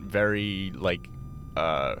very like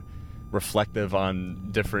reflective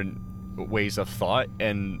on different ways of thought,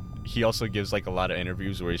 and he also gives like a lot of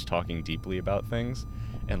interviews where he's talking deeply about things,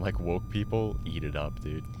 and like woke people eat it up,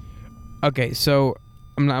 dude. Okay, so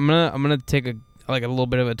I'm gonna take a little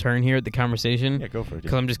bit of a turn here at the conversation. Yeah, go for it.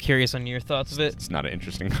 Because I'm just curious on your thoughts of it. It's not an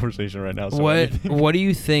interesting conversation right now. So what do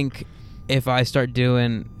you think if I start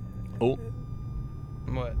doing? Oh.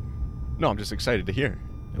 What? No, I'm just excited to hear.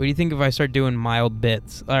 What do you think if I start doing mild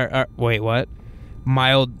bits? Wait, what?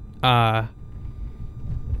 Mild.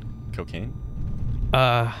 Cocaine.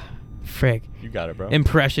 Frick. You got it, bro.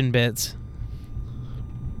 Impression bits.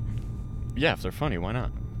 Yeah, if they're funny, why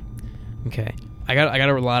not? Okay. I got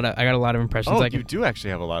a lot of impressions. Oh, you do actually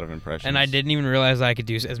have a lot of impressions. And I didn't even realize I could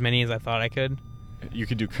do as many as I thought I could. You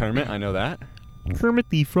could do Kermit, I know that. Kermit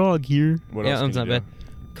the Frog here. What else can you do? Bad.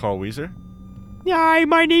 Carl Weezer? Hi,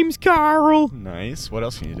 my name's Carl. Nice. What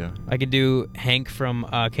else can you do? I could do Hank from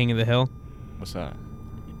King of the Hill. What's that?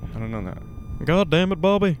 I don't know that. God damn it,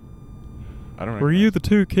 Bobby. I don't. Were you the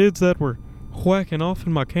two kids that were whacking off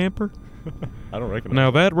in my camper? I don't recognize. Now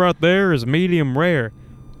that right there is medium rare.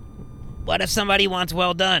 What if somebody wants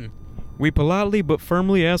well done? We politely but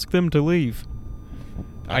firmly ask them to leave.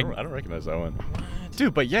 I don't recognize that one. What?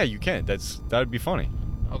 Dude, but yeah, you can. That would be funny.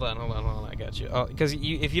 Hold on. I got you. Oh, because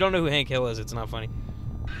if you don't know who Hank Hill is, it's not funny.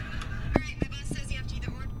 Alright, my boss says you have to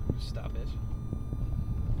either order. Stop it.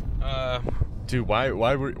 Dude, why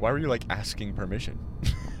were you like asking permission?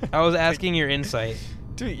 I was asking your insight.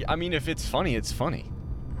 Dude, I mean, if it's funny, it's funny.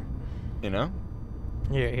 You know?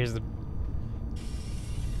 Here's the...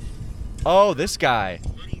 Oh, this guy.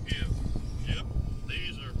 Yep,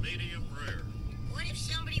 these are medium rare. What if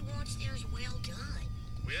somebody wants theirs well done?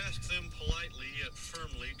 We ask them politely yet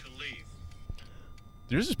firmly to leave.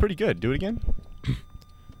 Yours is pretty good. Do it again.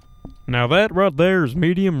 Now that right there is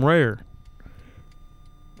medium rare.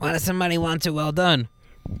 What if somebody wants it well done?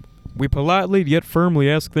 We politely yet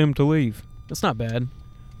firmly ask them to leave. That's not bad.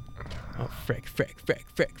 Oh, frick,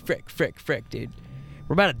 dude.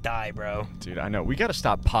 We're about to die, bro. Dude, I know. We gotta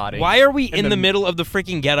stop potting. Why are we in the middle of the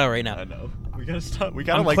freaking ghetto right now? I know. We gotta stop. We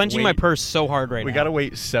gotta I'm clenching my purse so hard right now. We gotta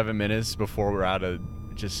wait 7 minutes before we're out of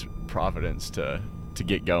just Providence to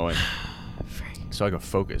get going. So I can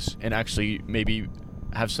focus and actually maybe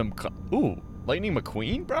have some. Ooh, Lightning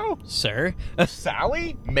McQueen, bro. Sir?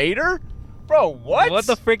 Sally Mater, bro. What? What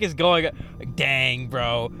the frick is going on? Dang,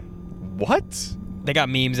 bro. What? They got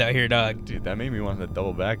memes out here, dog. Dude, that made me want to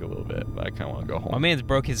double back a little bit, but I kind of want to go home. My man's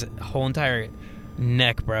broke his whole entire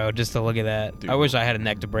neck, bro, just to look at that. Dude, I wish I had a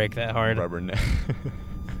neck to break that hard. Rubber neck.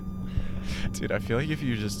 Dude, I feel like if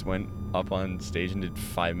you just went up on stage and did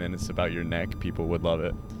 5 minutes about your neck, people would love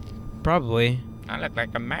it. Probably. I look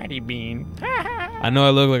like a mighty bean. I know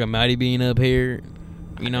I look like a mighty bean up here.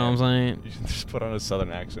 You know what I'm saying? You should just put on a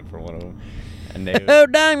southern accent for one of them. And Oh,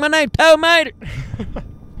 dang, my name's Tomato.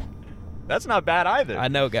 That's not bad either. I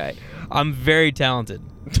know, guy. I'm very talented.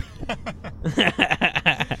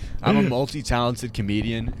 I'm a multi-talented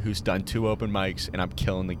comedian who's done 2 open mics, and I'm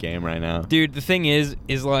killing the game right now. Dude, the thing is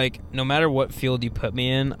like, no matter what field you put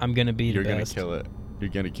me in, I'm gonna be the best. You're gonna kill it. You're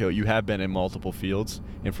gonna kill it. You have been in multiple fields,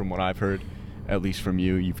 and from what I've heard, at least from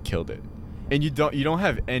you, you've killed it. And you don't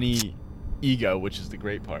have any ego, which is the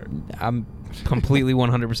great part. I'm completely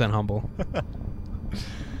 100% humble.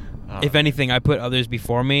 If anything, I put others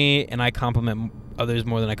before me, and I compliment others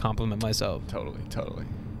more than I compliment myself. Totally.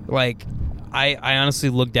 Like, I honestly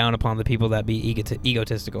look down upon the people that be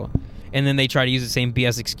egotistical, and then they try to use the same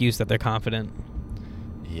BS excuse that they're confident.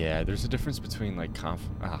 Yeah, there's a difference between like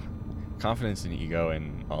confidence and ego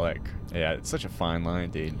and all that. Yeah, it's such a fine line,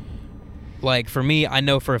 dude. Like, for me, I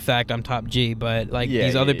know for a fact I'm top G, but like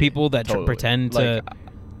these other people that pretend to. Like,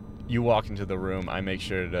 you walk into the room, I make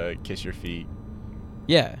sure to kiss your feet.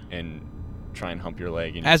 Yeah. And try and hump your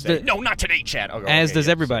leg. And as say, the, no, not today, Chad. Go, as okay, does yes,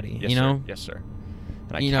 everybody, yes, you sir. know? Yes, sir.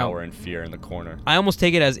 And I cower in fear in the corner. I almost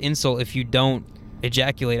take it as insult if you don't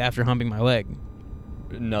ejaculate after humping my leg.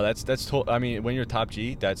 No, that's I mean, when you're top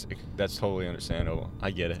G, that's totally understandable.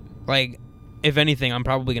 I get it. Like, if anything, I'm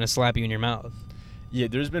probably gonna slap you in your mouth. Yeah,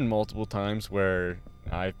 there's been multiple times where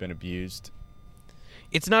I've been abused.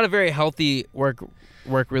 It's not a very healthy work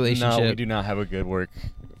relationship. No, we do not have a good work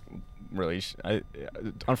relation.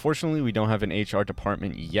 Unfortunately, we don't have an HR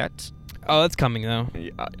department yet. Oh, that's coming though.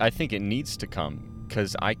 I think it needs to come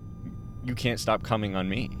because you can't stop coming on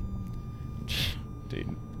me,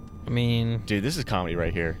 dude. I mean, dude, this is comedy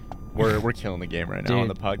right here. We're killing the game right now on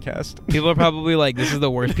the podcast. People are probably like, "This is the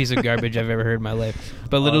worst piece of garbage I've ever heard in my life."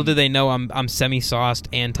 But little do they know, I'm semi-sauced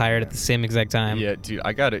and tired at the same exact time. Yeah, dude,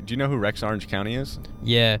 I got it. Do you know who Rex Orange County is?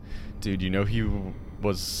 Yeah. Dude, you know he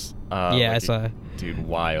was. Yeah, I saw. Dude,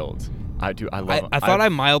 wild. I love. I thought I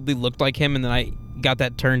mildly looked like him, and then I got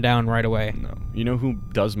that turned down right away. No, you know who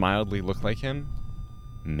does mildly look like him?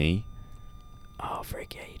 Me. Oh,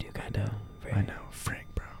 Frank, yeah, you do kind of. I know, Frank,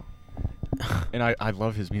 bro. And I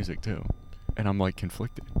love his music too, and I'm like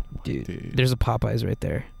conflicted. Dude, there's a Popeyes right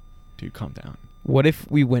there. Dude, calm down. What if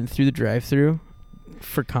we went through the drive-thru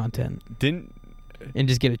for content? And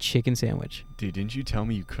just get a chicken sandwich? Dude, didn't you tell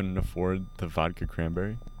me you couldn't afford the vodka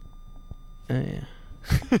cranberry? Yeah.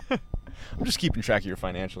 I'm just keeping track of your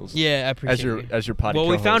financials. Yeah, I appreciate as your potty. Well,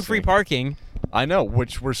 we found free parking. I know,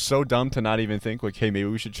 which we're so dumb to not even think like, hey, maybe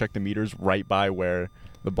we should check the meters right by where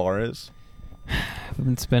the bar is. I've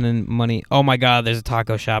been spending money. Oh my God, there's a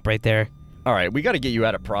taco shop right there. All right, we got to get you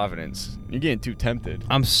out of Providence. You're getting too tempted.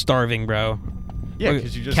 I'm starving, bro. Yeah,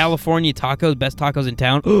 because you just California tacos, best tacos in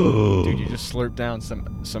town. Dude, you just slurped down some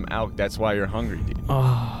alk. That's why you're hungry, dude.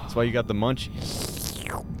 Oh. That's why you got the munchies.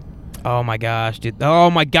 Oh my gosh, dude. Oh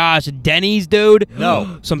my gosh, Denny's, dude.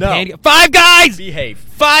 No. Five Guys. Behave.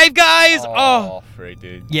 Five Guys. Oh. Right,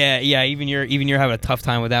 dude. Yeah. Even you're having a tough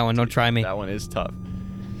time with that one. Don't try me. That one is tough.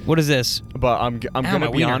 What is this? But I'm gonna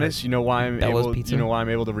be honest. Hurt. You know why I'm pizza. You know why I'm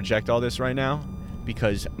able to reject all this right now?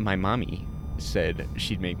 Because my mommy said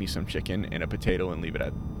she'd make me some chicken and a potato and leave it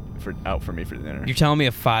out for me for dinner. You're telling me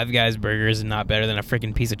a Five Guys burger is not better than a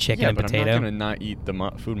freaking piece of chicken and potato? Yeah, but I'm not gonna not eat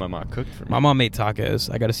the food my mom cooked for me. My mom made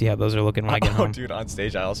tacos. I got to see how those are looking when I get home. Dude, on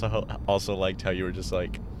stage, I also liked how you were just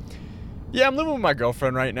like, yeah, I'm living with my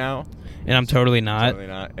girlfriend right now, and I'm totally not. Totally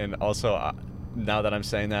not. And also, now that I'm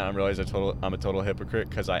saying that, I'm realizing I'm a total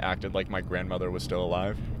hypocrite because I acted like my grandmother was still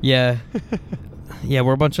alive. Yeah. Yeah,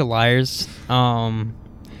 we're a bunch of liars.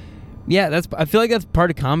 Yeah, I feel like that's part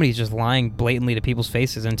of comedy, is just lying blatantly to people's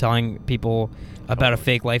faces and telling people about a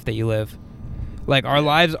fake life that you live. Like, our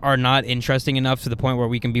lives are not interesting enough to the point where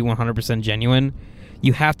we can be 100% genuine.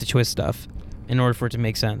 You have to twist stuff in order for it to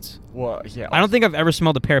make sense. Well, yeah. I don't think I've ever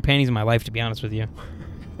smelled a pair of panties in my life, to be honest with you.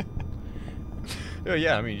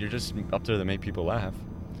 Yeah, I mean, you're just up there to make people laugh.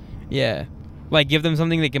 Yeah. Like, give them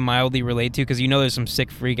something they can mildly relate to, because you know there's some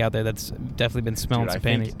sick freak out there that's definitely been smelling some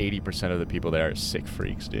panties. I think 80% of the people there are sick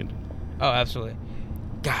freaks, dude. Oh, absolutely.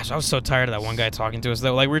 Gosh, I was so tired of that one guy talking to us,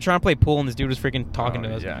 though. Like, we were trying to play pool, and this dude was freaking talking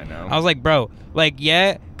to us. Yeah, I know. I was like, bro, like,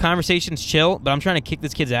 yeah, conversation's chill, but I'm trying to kick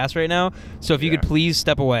this kid's ass right now, so if you could please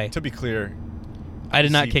step away. To be clear, I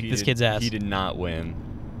did not kick this kid's ass. He did not win.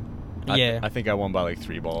 Yeah. I think I won by, like,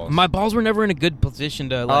 3 balls. My balls were never in a good position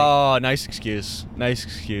to, like... Oh, nice excuse. Nice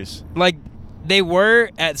excuse. Like, they were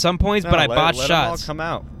at some points, but I botched shots. Let them all come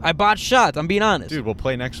out. I botched shots, I'm being honest. Dude, we'll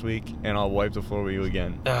play next week, and I'll wipe the floor with you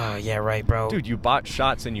again. Yeah, right, bro. Dude, you botched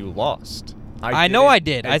shots and you lost. I know I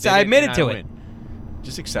did. I admitted to it.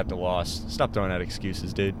 Just accept a loss. Stop throwing out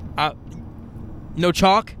excuses, dude. No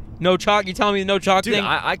chalk? No chalk? You telling me no chalk Dude, thing?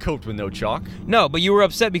 I coped with no chalk. No, but you were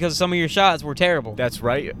upset because some of your shots were terrible. That's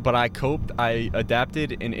right, but I coped. I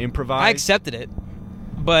adapted and improvised. I accepted it.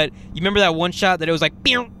 But you remember that one shot that it was like,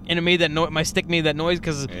 "Pew!" and it made that noise. My stick made that noise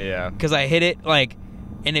because I hit it like,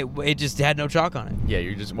 and it just had no chalk on it. Yeah,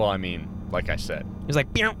 you're just. Well, I mean, like I said, It was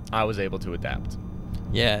like, "Pew!" I was able to adapt.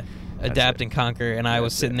 Yeah, adapt and conquer, and I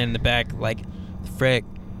was sitting in the back like, frick,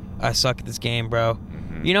 I suck at this game, bro.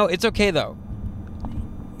 Mm-hmm. You know, it's okay though.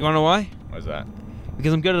 You wanna know why? What's that?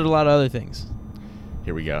 Because I'm good at a lot of other things,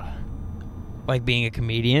 Here we go. like being a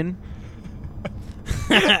comedian.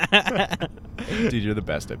 Dude, you're the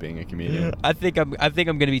best at being a comedian. I think I'm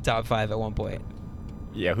gonna be top 5 at one point.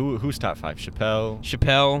 Yeah, who's top 5?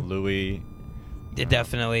 Chappelle, Louis.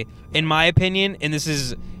 definitely. In my opinion, and this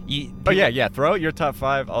is. Oh yeah. Throw out your top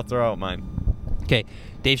 5. I'll throw out mine. Okay,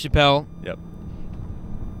 Dave Chappelle. Yep.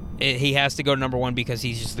 He has to go to number 1 because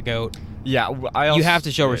he's just the GOAT. Yeah, I also, You have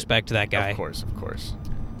to show respect to that guy. Of course.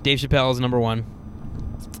 Dave Chappelle is number 1.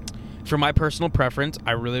 For my personal preference,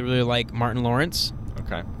 I really, really like Martin Lawrence.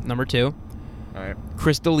 Okay. Number 2. All right.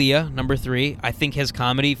 Chris D'Elia, number 3. I think his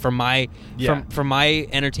comedy from my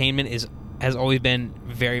entertainment has always been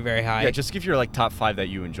very, very high. Yeah, just give your like top 5 that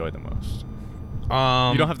you enjoy the most.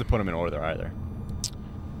 You You don't have to put them in order either.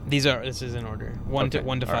 This is in order. 1 to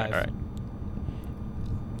 5. All right.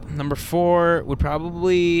 Number 4 would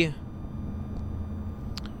probably.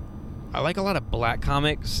 I like a lot of black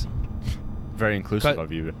comics. Very inclusive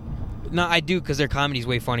of you. No, I do because their comedy's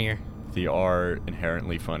way funnier. They are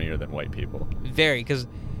inherently funnier than white people. Very, because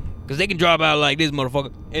they can drop out like this,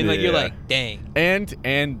 motherfucker, and like you're like, dang. And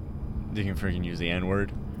you can freaking use the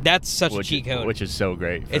N-word. That's such a cheat code. Which is so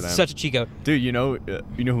great for them. It's such a cheat code. Dude, you know who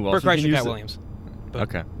else Bert Kreischer, can use Cat it? Williams.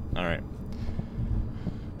 Okay, all right.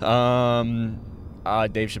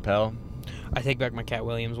 Dave Chappelle. I take back my Cat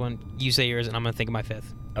Williams one. You say yours, and I'm gonna think of my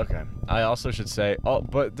 5th. Okay. I also should say,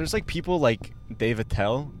 but there's like people like Dave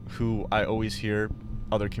Attell who I always hear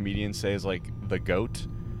other comedians say is like the GOAT,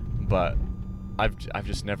 but I've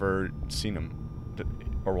just never seen him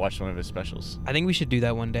or watched one of his specials. I think we should do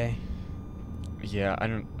that one day. Yeah, I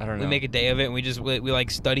don't know. We make a day of it, and we like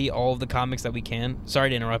study all of the comics that we can.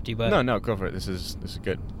 Sorry to interrupt you, but No, go for it. This is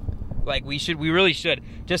good. like we really should,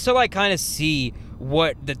 just to like kind of see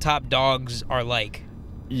what the top dogs are like.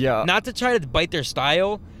 Yeah. Not to try to bite their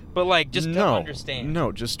style, but like just to understand.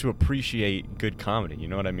 No, just to appreciate good comedy. You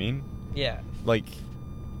know what I mean? Yeah. Like,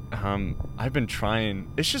 I've been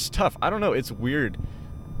trying. It's just tough. I don't know. It's weird.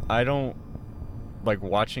 I don't like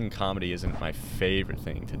watching comedy. Isn't my favorite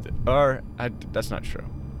thing to do. That's not true.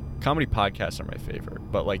 Comedy podcasts are my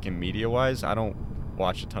favorite, but like in media wise, I don't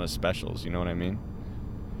watch a ton of specials. You know what I mean?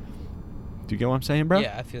 Do you get what I'm saying, bro?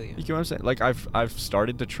 Yeah, I feel you. You get what I'm saying? Like I've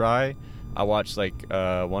started to try. I watched like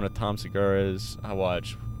one of Tom Segura's. I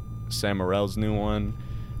watched Sam Morrill's new one.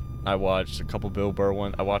 I watched a couple Bill Burr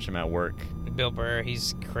ones. I watch him at work. Bill Burr,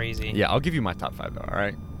 he's crazy. Yeah, I'll give you my top 5 though. All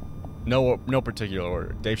right. No particular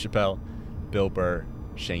order. Dave Chappelle, Bill Burr,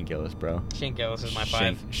 Shane Gillis, bro. Shane Gillis is my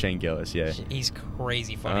 5. Shane Gillis, yeah. He's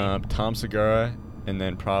crazy funny. Tom Segura, and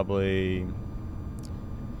then probably.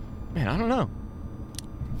 Man, I don't know.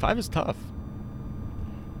 5 is tough.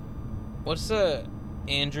 What's the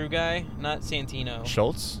Andrew guy? Not Santino.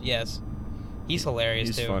 Schultz? Yes. He's hilarious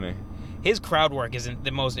He's too. funny. His crowd work isn't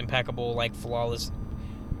the most impeccable, like flawless.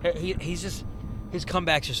 He's just, his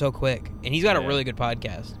comebacks are so quick, and he's got a really good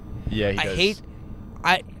podcast. Yeah, he does.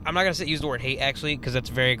 I'm not gonna use the word hate actually because that's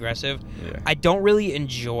very aggressive. Yeah. I don't really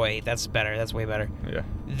enjoy. That's better. That's way better.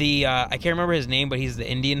 Yeah. I can't remember his name, but he's the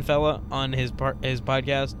Indian fella on his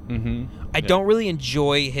podcast. Mm-hmm. I don't really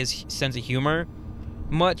enjoy his sense of humor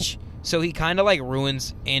much, so he kind of like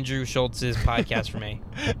ruins Andrew Schultz's podcast for me.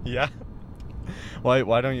 Yeah.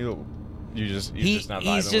 Why don't you? He's just not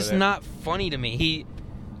vibing He's just with it? not funny to me.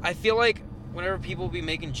 I feel like whenever people be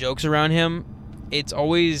making jokes around him, it's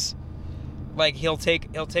always like he'll take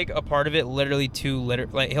a part of it literally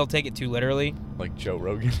he'll take it too literally. Like Joe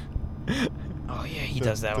Rogan. Oh yeah, he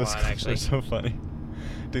does that a lot actually. It's so funny.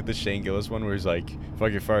 Dude, the Shane Gillis one where he's like, if I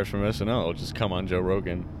get fired from SNL, I'll just come on Joe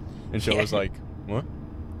Rogan. And Joe was like, what?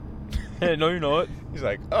 Hey, no, you're not. He's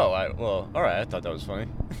like, all right, I thought that was funny.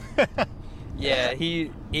 Yeah, he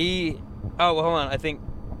oh, well, hold on, I think,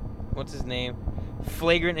 what's his name?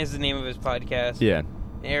 Flagrant is the name of his podcast. Yeah. An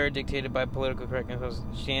era dictated by political correctness hosts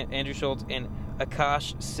Andrew Schultz and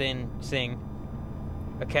Akash Singh.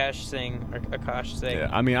 Yeah,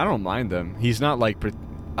 I mean, I don't mind them. He's not like,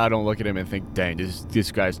 I don't look at him and think, dang,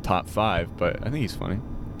 this guy's top 5, but I think he's funny.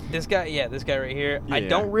 This guy right here, Yeah. I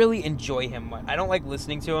don't really enjoy him much. I don't like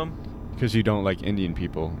listening to him. Because you don't like Indian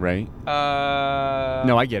people, right? No,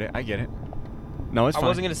 No, I get it. No, it's I fine.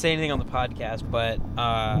 wasn't gonna say anything on the podcast, but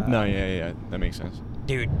No, yeah, that makes sense.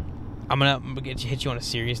 dude, I'm gonna hit you on a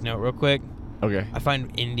serious note real quick. Okay. I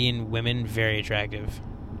find Indian women very attractive.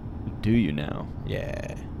 Do you now?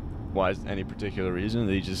 Yeah. Why? Is any particular reason?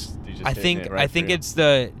 They just I hitting think it right I think for you? it's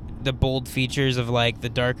the bold features of like the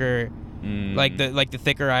darker, like the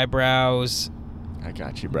thicker eyebrows, I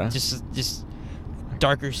got you, bro. just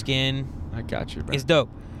darker skin. I got you, bro. It's dope.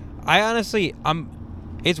 I honestly,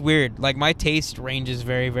 it's weird. Like my taste ranges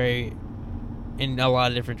very, very in a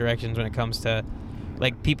lot of different directions when it comes to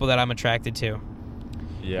like people that I'm attracted to.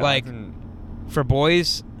 Yeah. like, For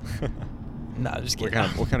boys, no, I'm just kidding.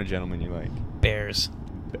 What kind of gentleman you like? Bears.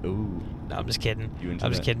 Ooh. No, I'm just kidding. You into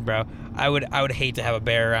I'm just that? kidding, bro. I would hate to have a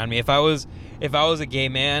bear around me. If I was a gay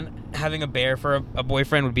man, having a bear for a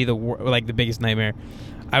boyfriend would be the biggest nightmare.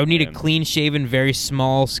 I would need a Damn. clean-shaven, very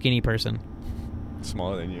small, skinny person.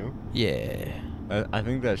 Smaller than you? Yeah. I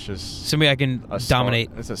think that's just Somebody I can dominate.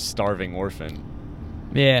 It's a starving orphan.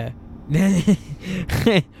 Yeah.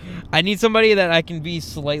 I need somebody that I can be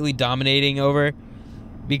slightly dominating over,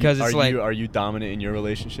 because it's Are you dominant in your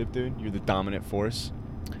relationship, dude? You're the dominant force.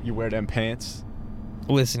 You wear them pants.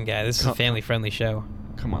 Listen, guy, this is a family-friendly show.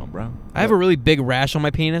 Come on, bro. I have a really big rash on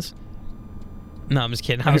my penis. No, I'm just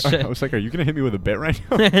kidding. I was like, are you gonna hit me with a bit right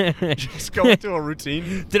now? Just go into a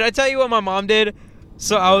routine. Did I tell you what my mom did?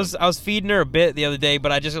 So I was feeding her a bit the other day,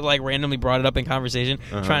 but I just like randomly brought it up in conversation,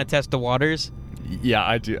 trying to test the waters. Yeah,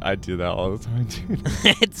 I do that all the time, dude.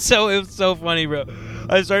 It was so funny, bro.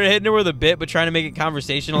 I started hitting her with a bit, but trying to make it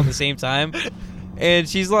conversational at the same time. And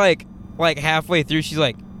she's like halfway through, she's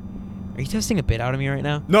like, "Are you testing a bit out of me right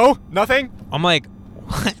now?" No, nothing. I'm like,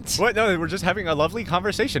 "What?" What? No, we're just having a lovely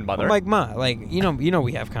conversation, mother. I'm like, "Ma, like you know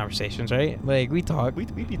we have conversations, right? Like we talk,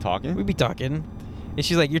 We'd be talking. we be talking." And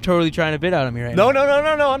she's like, "You're totally trying a bit out of me right No, now."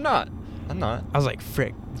 I'm not. I'm not. I was like,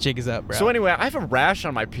 "Frick, the jig is up, bro." So anyway, I have a rash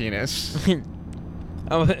on my penis.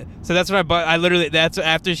 So that's what that's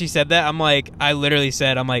after she said that, I literally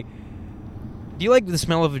said, "Do you like the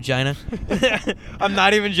smell of vagina?" I'm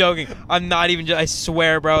not even joking. I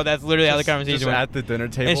swear, bro. That's literally how the conversation just went. at the dinner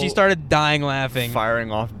table. And she started dying laughing.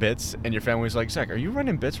 firing off bits, and your family's like, Zack, are you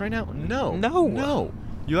running bits right now? No.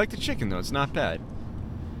 You like the chicken though. It's not bad.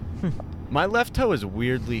 My left toe is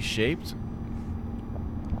weirdly shaped.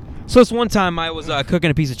 So this one time I was cooking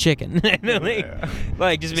a piece of chicken.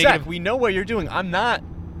 Like just making Zack, we know what you're doing. I'm not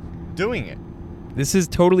doing it. This is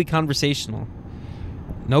totally conversational.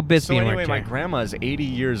 No bits So being anyway, worked my here. grandma is 80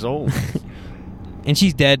 years old. And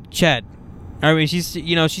she's dead. Chad. I mean, she's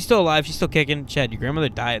still alive. She's still kicking. Chad, your grandmother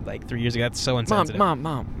died like 3 years ago. That's so insensitive.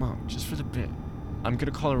 Mom, just for the bit. I'm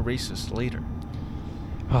gonna call her racist later.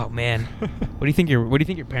 Oh man, what do you think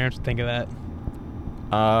your parents would think of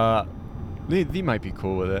that? They might be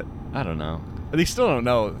cool with it. I don't know. They still don't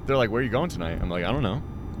know. They're like, where are you going tonight? I'm like, I don't know.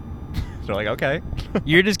 They're like, okay.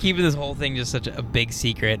 You're just keeping this whole thing just such a big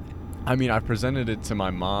secret. I mean, I presented it to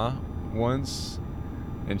my ma once,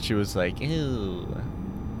 and she was like, ew.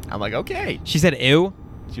 I'm like, okay. She said, "Ew."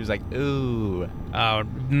 She was like, ooh. Oh,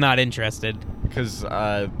 not interested. Because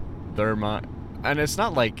their mind, and it's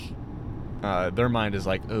not like their mind is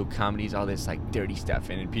like, oh, comedy's all this like dirty stuff,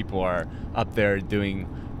 and people are up there doing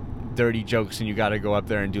dirty jokes, and you got to go up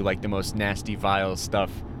there and do like the most nasty, vile stuff,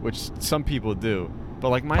 which some people do. But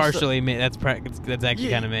like my Partially me. That's actually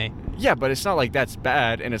kind of me. Yeah, but it's not like that's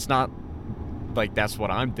bad, and it's not like that's what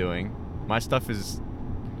I'm doing. My stuff is,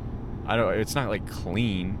 it's not like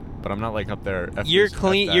clean, but I'm not like up there. You're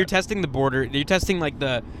clean. You're testing the border. You're testing like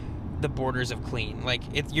the borders of clean. Like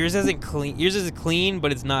yours isn't clean. Yours is clean,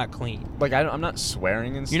 but it's not clean. Like I'm not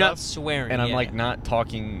swearing and stuff. You're not swearing, and I'm yeah. like not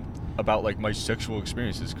talking about like my sexual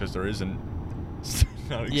experiences because there isn't.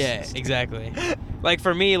 Yeah, exactly. Like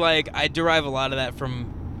for me, like I derive a lot of that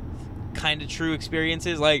from kind of true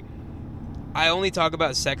experiences. Like I only talk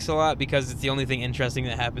about sex a lot because it's the only thing interesting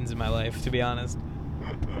that happens in my life, to be honest.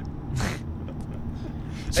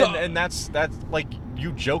 So, and that's like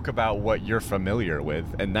you joke about what you're familiar with,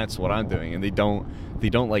 and that's what I'm doing, and they don't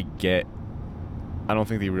like get. I don't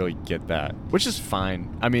think they really get that, which is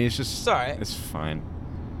fine. I mean, it's just It's all right. It's fine.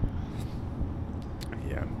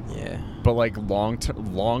 Yeah. Yeah. But like long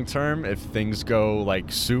term, if things go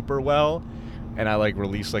like super well, and I like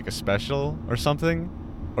release like a special or something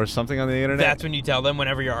on the internet, That's when you tell them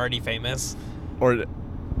whenever you're already famous. or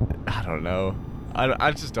I don't know.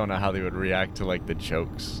 I just don't know how they would react to like the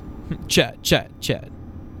jokes. Chat.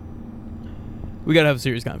 We gotta have a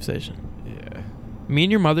serious conversation. Yeah. Me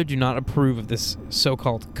and your mother do not approve of this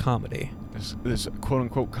so-called comedy. This quote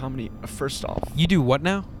unquote comedy. First off, You do what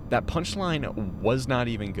now? that punchline was not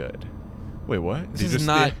even good. Wait, what? This is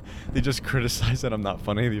not. They just criticize that I'm not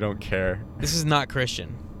funny. They don't care. This is not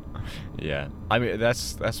Christian. Yeah, I mean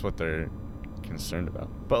that's what they're concerned about.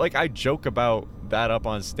 But like I joke about that up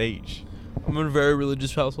on stage. I'm in a very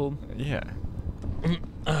religious household. Yeah.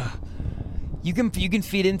 You can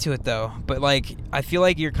feed into it though, but like I feel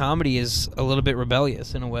like your comedy is a little bit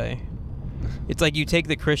rebellious in a way. It's like you take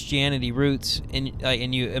the Christianity roots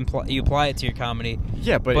and you apply it to your comedy.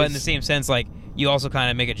 Yeah, but in the same sense, like you also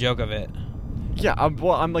kind of make a joke of it. Yeah,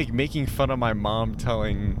 I'm like making fun of my mom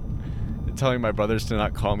telling my brothers to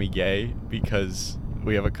not call me gay because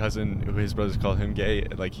we have a cousin who his brothers call him gay.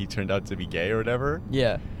 Like he turned out to be gay or whatever.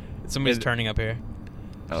 Yeah, somebody's turning up here.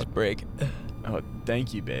 Just break. Oh,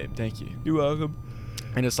 thank you, babe. Thank you. You're welcome.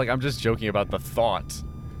 And it's like I'm just joking about the thought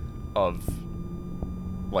of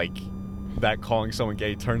like that calling someone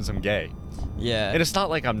gay turns them gay. Yeah. And it's not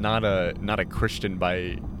like I'm not a Christian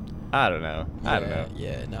by I don't know.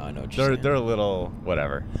 Yeah, no, I know what you're saying. They're a little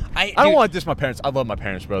whatever. I don't want to diss my parents. I love my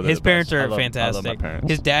parents, bro. His parents are fantastic. I love my parents.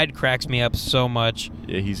 His dad cracks me up so much.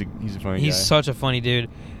 Yeah, he's a funny guy. He's such a funny dude.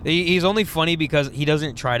 He's only funny because he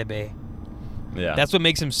doesn't try to be. Yeah. That's what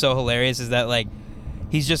makes him so hilarious. Is that like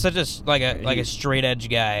he's just such a a straight edge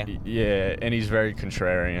guy. Yeah, and he's very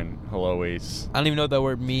contrarian. He'll always. I don't even know what that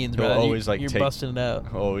word means. He'll Bro. always you're busting it out.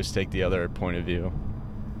 He'll always take the other point of view.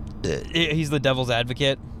 He's the devil's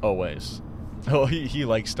advocate. Always. Oh, he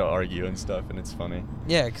likes to argue and stuff, and it's funny.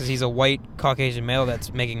 Yeah, because he's a white Caucasian male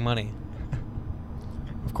that's making money.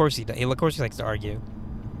 Of course he does. Of course he likes to argue.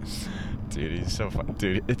 Dude, he's so funny.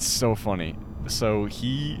 Dude, it's so funny. So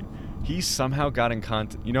he somehow got in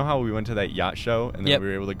contact. You know how we went to that yacht show and then we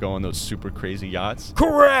were able to go on those super crazy yachts?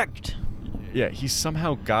 Correct. Yeah, he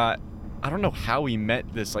somehow got. I don't know how he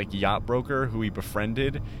met this like yacht broker who he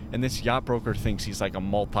befriended, and this yacht broker thinks he's like a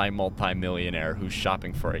multi-millionaire who's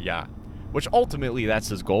shopping for a yacht, which ultimately that's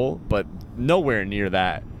his goal, but nowhere near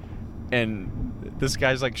that. And this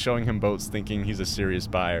guy's like showing him boats thinking he's a serious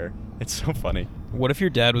buyer. It's so funny. What if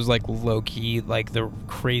your dad was like low-key, like the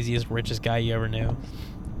craziest, richest guy you ever knew?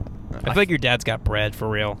 I feel like your dad's got bread for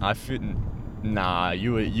real. Nah,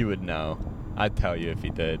 you would know. I'd tell you if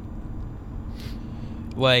he did.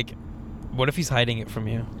 Like, what if he's hiding it from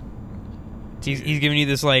you? He's giving you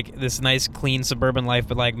this nice clean suburban life,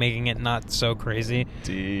 but like making it not so crazy.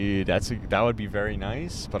 Dude, that would be very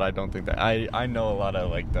nice, but I don't think that I know a lot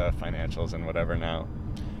of like the financials and whatever now.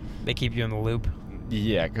 They keep you in the loop.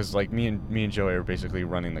 Yeah, because like me and Joey are basically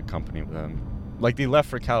running the company with him. Like they left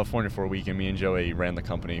for California for a week, and me and Joey ran the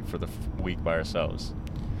company for the week by ourselves.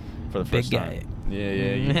 For the first time. Big guy.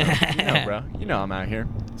 Yeah, you know, bro. You know I'm out here.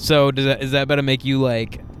 So is that better make you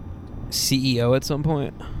like CEO at some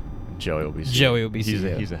point? Joey will be CEO. Joey will be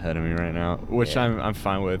CEO. He's ahead of me right now, which I'm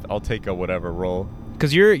fine with. I'll take a whatever role.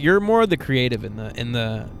 Because you're more the creative in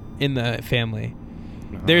the family.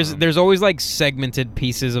 There's always like segmented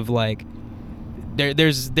pieces of like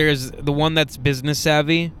there's the one that's business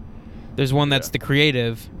savvy, there's one that's the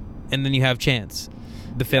creative, and then you have Chance,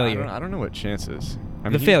 the failure. I don't know what Chance is. I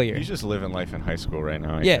mean, the failure. He's just living life in high school right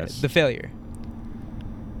now. I guess. The failure.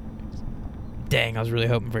 Dang, I was really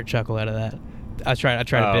hoping for a chuckle out of that. I tried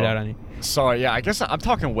to bid out on you. Sorry, yeah, I guess I'm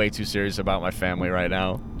talking way too serious about my family right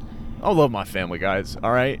now. I love my family, guys.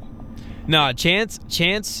 All right. No,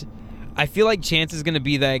 Chance. I feel like Chance is gonna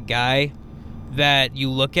be that guy that you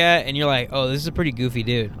look at and you're like, oh, this is a pretty goofy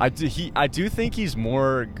dude. I do think he's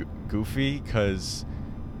more goofy because,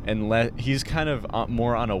 he's kind of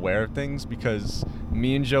more unaware of things because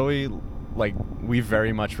me and Joey, like, we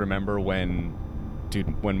very much remember when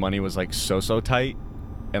money was like so tight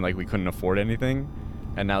and like we couldn't afford anything,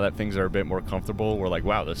 and now that things are a bit more comfortable, we're like,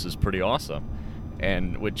 wow, this is pretty awesome.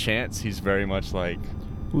 And with Chance, he's very much like,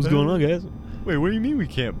 what's going on, guys? Wait, what do you mean we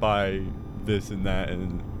can't buy this and that?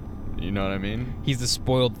 And you know what I mean? He's the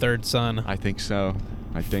spoiled third son. I think so.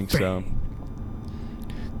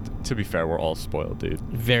 To be fair, we're all spoiled, dude.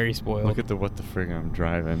 Very spoiled. Look at what the frig I'm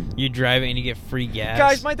driving. You drive it and you get free gas.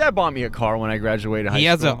 Guys, my dad bought me a car when I graduated high school. He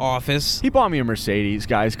has an office. He bought me a Mercedes,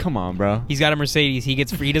 guys. Come on, bro. He's got a Mercedes. He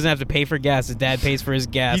doesn't have to pay for gas. His dad pays for his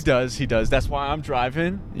gas. He does. That's why I'm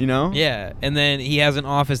driving, you know? Yeah, and then he has an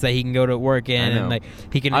office that he can go to work in, and like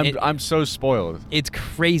he can. I'm so spoiled. It's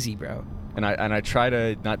crazy, bro. And I try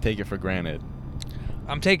to not take it for granted.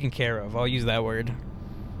 I'm taken care of. I'll use that word.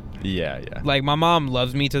 Yeah. Like, my mom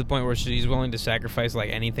loves me to the point where she's willing to sacrifice,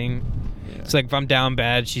 like, anything. Yeah. It's like, if I'm down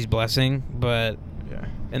bad, she's blessing. But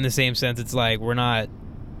in the same sense, it's like, we're not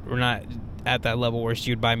at that level where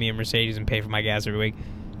she would buy me a Mercedes and pay for my gas every week.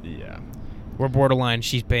 Yeah. We're borderline.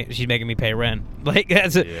 She's making me pay rent. Like,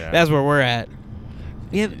 that's where we're at.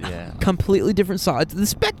 We have Yeah. completely different sides of the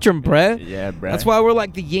spectrum, bruh. Yeah, bruh. That's why we're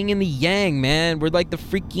like the yin and the yang, man. We're like the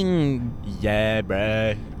freaking. Yeah,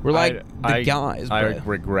 bruh. We're like the guys, I bruh.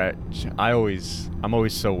 regret. I'm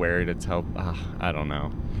always so wary to tell. I don't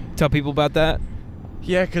know. Tell people about that.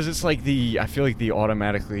 Yeah, because it's like I feel like they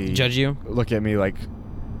automatically Judge you. look at me like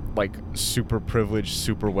super privileged,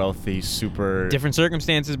 super wealthy, super Different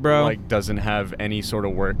circumstances, bro. like doesn't have any sort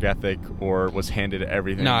of work ethic or was handed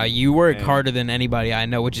everything. Nah, you work And- harder than anybody I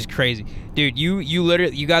know, which is crazy, dude. You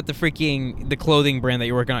literally you got the clothing brand that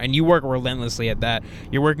you're working on, and you work relentlessly at that.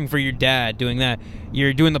 You're working for your dad, doing that.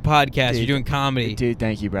 You're doing the podcast. Dude, you're doing comedy. Dude,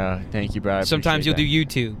 thank you, bro. Thank you, bro. I Sometimes you'll appreciate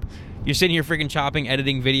do YouTube. You're sitting here freaking chopping,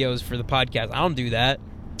 editing videos for the podcast. I don't do that. that.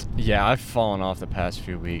 Yeah, I've fallen off the past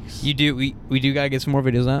few weeks. You do. We do gotta get some more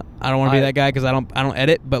videos out. I don't want to be that guy because I don't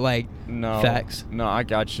edit, but like No. facts. No, I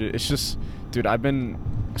got you. It's just, dude, I have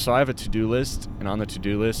a to-do list, and on the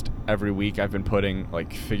to-do list, every week I've been putting,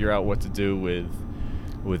 like, figure out what to do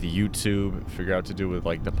with YouTube, figure out what to do with,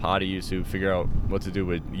 like, the potty YouTube, figure out what to do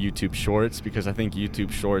with YouTube Shorts, because I think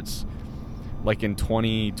YouTube Shorts, like, in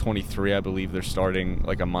 2023, I believe they're starting,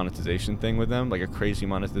 like, a monetization thing with them, like a crazy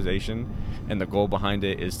monetization, and the goal behind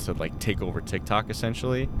it is to, like, take over TikTok,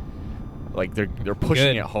 essentially. Like, they're pushing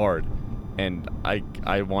Good. it hard. And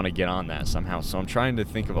I want to get on that somehow, so I'm trying to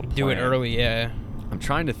think of a plan. Do it early, yeah. I'm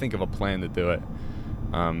trying to think of a plan to do it,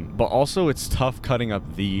 but also it's tough cutting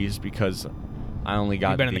up these because I only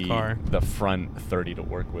got been in the car. the front 30 to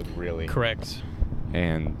work with, really. Correct.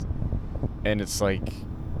 And it's like,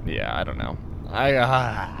 yeah, I don't know.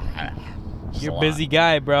 Just You're a a lot. busy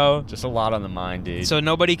guy, bro. Just a lot on the mind, dude. So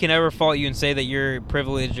nobody can ever fault you and say that you're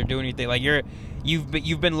privileged or doing anything. Like you've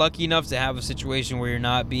been lucky enough to have a situation where you're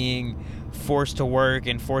not being forced to work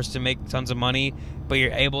and forced to make tons of money, but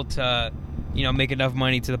you're able to, make enough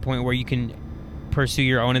money to the point where you can pursue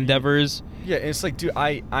your own endeavors. Yeah, and it's like, dude,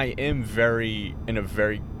 I am in a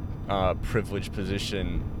very privileged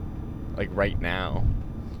position, like, right now.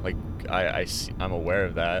 Like, I'm aware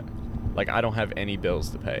of that. Like, I don't have any bills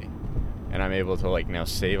to pay. And I'm able to, like, now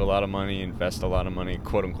save a lot of money, invest a lot of money,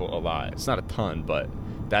 quote-unquote a lot. It's not a ton, but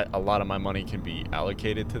that a lot of my money can be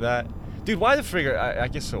allocated to that. Dude, why the figure? I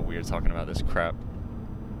get so weird talking about this crap.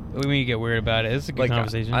 When you get weird about it, it's a good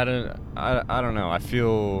conversation. I don't know. I don't know.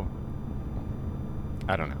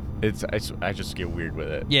 I just get weird with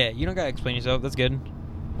it. Yeah, you don't gotta explain yourself. That's good.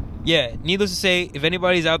 Yeah, needless to say, if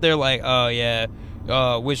anybody's out there like, oh yeah,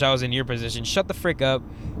 wish I was in your position, shut the frick up.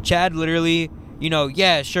 Chad literally,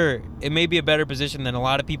 yeah, sure, it may be a better position than a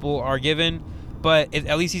lot of people are given, but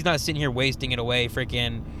at least he's not sitting here wasting it away,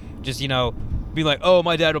 freaking, just be like, oh,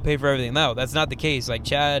 my dad will pay for everything. No, that's not the case. Like,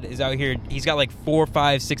 Chad is out here, he's got like 4,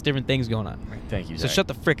 5, 6 different things going on. Thank you, So Zack. shut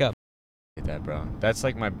the frick up. That, bro. That's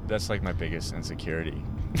like my biggest insecurity.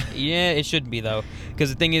 Yeah, it shouldn't be though, because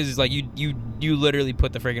the thing is like you literally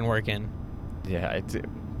put the friggin' work in. Yeah,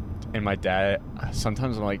 and my dad,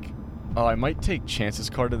 sometimes I'm like, oh, I might take chances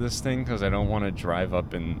card of this thing because I don't want to drive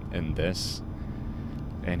up in this.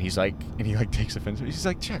 And he takes offense. He's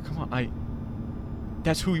like, Jack, come on,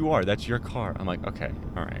 that's who you are. That's your car. I'm like, okay,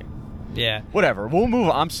 all right. Yeah. Whatever. We'll move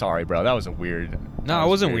on. I'm sorry, bro. That was a weird. No, it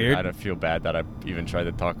wasn't weird. I don't feel bad that I even tried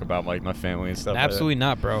to talk about my family and stuff. Absolutely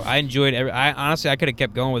not, bro. I enjoyed I honestly, I could have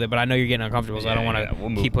kept going with it, but I know you're getting uncomfortable, so I don't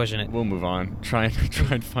want to keep pushing it. We'll move on. Try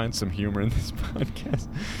and find some humor in this podcast.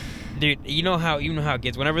 Dude, you know how it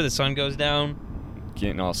gets. Whenever the sun goes down,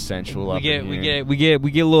 Getting all sensual. we up get in we here.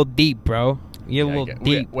 get a little deep, bro. We get a Yeah, little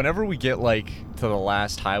deep. Whenever we get like to the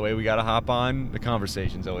last highway we gotta hop on, the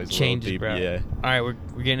conversation's always a Changes, little deep. bro. Yeah. All right,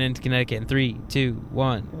 we're getting into Connecticut in 3, 2,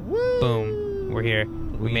 1. Boom. We're here.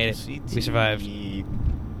 We made it. We survived.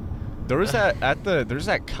 There was there's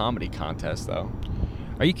that comedy contest though.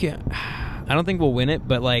 Are you kidding? I don't think we'll win it,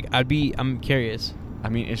 but like I'm curious. I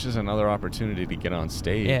mean, it's just another opportunity to get on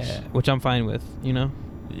stage. Yeah, which I'm fine with,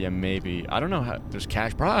 Yeah, maybe. I don't know how. There's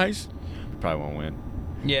cash prize. We probably won't win.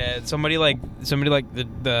 Yeah, somebody like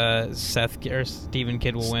the Seth or Steven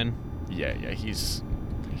kid will win. Yeah, he's.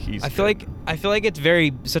 I feel like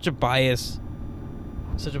it's such a biased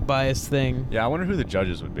thing. Yeah, I wonder who the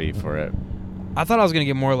judges would be for it. I thought I was gonna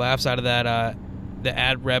get more laughs out of that the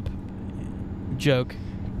ad rep joke.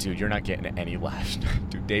 Dude, you're not getting any laughs.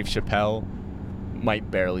 Dude, Dave Chappelle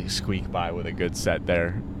might barely squeak by with a good set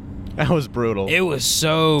there. That was brutal. It was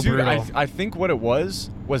so Dude, brutal. I think what it was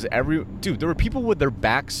there were people with their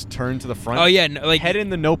backs turned to the front. Oh yeah, no, like head in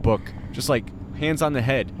the notebook, just like hands on the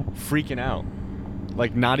head, freaking out.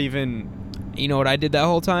 Like not even. You know what I did that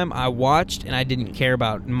whole time? I watched and I didn't care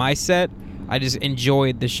about my set. I just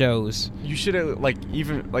enjoyed the shows. You should have, like,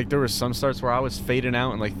 even, like, there were some starts where I was fading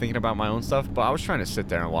out and, like, thinking about my own stuff, but I was trying to sit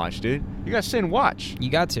there and watch, dude. You gotta sit and watch. You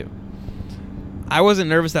got to. I wasn't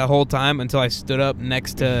nervous that whole time until I stood up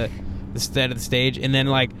next to the set of the stage, and then,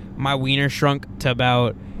 like, my wiener shrunk to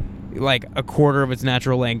about, like, a quarter of its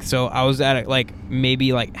natural length, so I was at, like,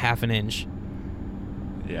 maybe, like, half an inch.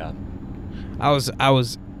 Yeah. I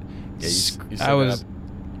was...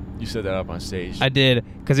 You said that up on stage. I did,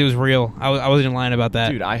 because it was real. I wasn't lying about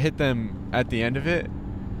that. Dude, I hit them at the end of it.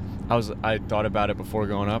 I thought about it before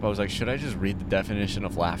going up. I was like, should I just read the definition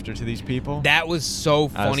of laughter to these people? That was so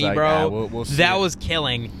funny, like, bro. we'll see that it. was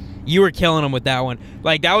killing. You were killing them with that one.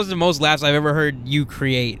 Like, that was the most laughs I've ever heard you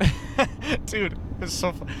create. Dude, it's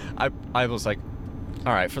so fun. I was like,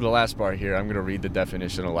 all right, for the last part here, I'm going to read the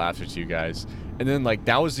definition of laughter to you guys. And then, like,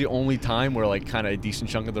 that was the only time where, like, kind of a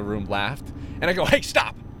decent chunk of the room laughed. And I go, hey,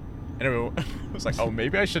 stop. And everyone was like, oh,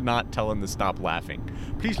 maybe I should not tell him to stop laughing.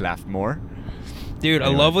 Please laugh more. Dude,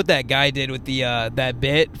 Anyway. I love what that guy did with the that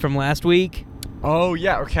bit from last week. Oh,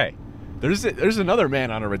 yeah, okay. There's another man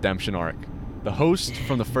on a redemption arc. The host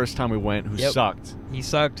from the first time we went who sucked. He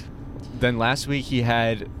sucked. Then last week he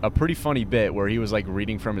had a pretty funny bit where he was, like,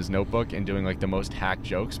 reading from his notebook and doing, like, the most hack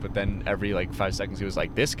jokes, but then every, like, 5 seconds he was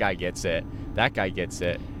like, this guy gets it. That guy gets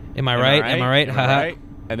it. Am I right? Am I right? Am I right?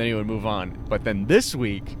 And then he would move on. But then this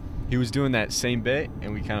week, he was doing that same bit,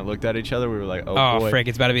 and we kind of looked at each other. We were like, oh, boy. Frick,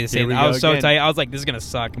 it's about to be the Here same. we I go was so again. tight. I was like, this is going to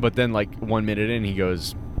suck. But then, like, 1 minute in, he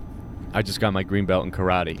goes, I just got my green belt in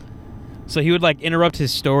karate. So he would, like, interrupt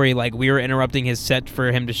his story like we were interrupting his set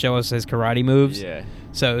for him to show us his karate moves. Yeah.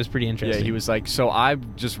 So it was pretty interesting. Yeah, he was like, so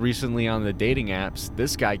I'm just recently on the dating apps.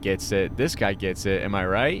 This guy gets it. This guy gets it. Am I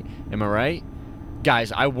right? Am I right?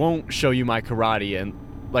 Guys, I won't show you my karate, and,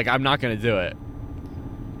 like, I'm not going to do it.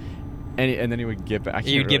 And then he would get back.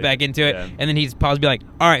 He would get back into it, yeah. and then he'd pause and be like,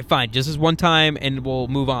 all right, fine, just this one time, and we'll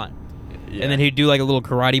move on. Yeah. And then he'd do, like, a little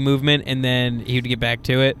karate movement, and then he would get back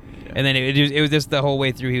to it. Yeah. And then it was just the whole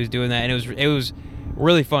way through he was doing that, and it was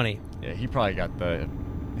really funny. Yeah, he probably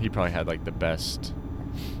had, like, the best,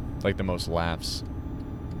 like, the most laughs.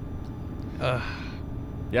 Yeah,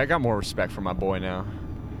 I got more respect for my boy now.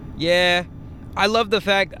 Yeah. I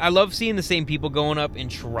love seeing the same people going up and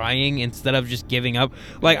trying instead of just giving up.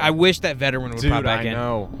 Like, I wish that veteran would pop back in.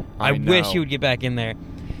 I wish he would get back in there.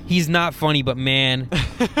 He's not funny, but man,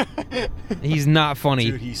 he's not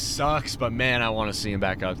funny. Dude, he sucks, but man, I want to see him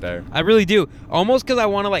back out there. I really do. Almost because I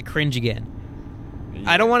want to, like, cringe again. Yeah.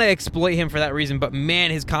 I don't want to exploit him for that reason, but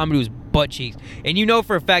man, his comedy was butt cheeks. And you know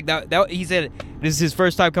for a fact that he said this is his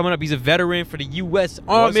first time coming up. He's a veteran for the U.S.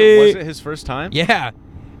 Army. Was it his first time? Yeah.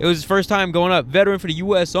 It was his first time going up. Veteran for the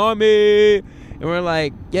U.S. Army. And we're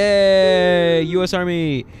like, yay, U.S.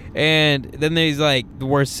 Army. And then there's, like, the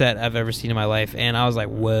worst set I've ever seen in my life. And I was like,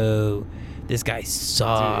 whoa, this guy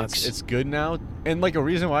sucks. Dude, it's good now. And, like, a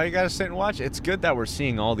reason why you got to sit and watch, it's good that we're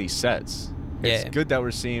seeing all these sets. It's good that we're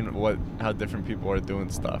seeing how different people are doing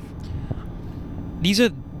stuff. This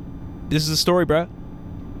is the story, bro.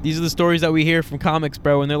 These are the stories that we hear from comics,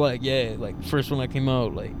 bro. And they're like, yeah, like, first one that came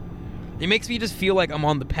out, like. It makes me just feel like I'm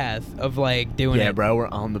on the path of, like, doing it. Yeah, bro, we're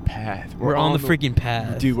on the path. We're on the freaking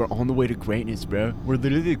path. Dude, we're on the way to greatness, bro. We're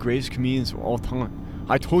literally the greatest comedians of all time.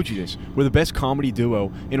 I told you this. We're the best comedy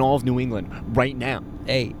duo in all of New England right now.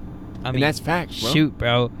 Hey, I mean, and that's facts, bro. Shoot,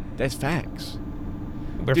 bro. That's facts.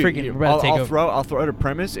 We're Dude, freaking. We're about to take over. I'll throw out a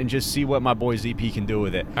premise and just see what my boy ZP can do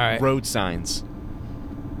with it. All right. Road signs.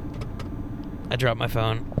 I dropped my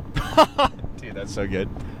phone. Dude, that's so good.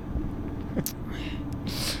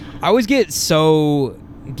 I always get so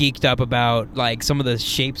geeked up about, like, some of the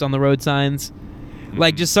shapes on the road signs.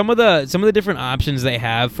 Like, just some of the different options they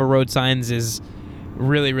have for road signs is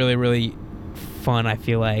really, really, really fun. I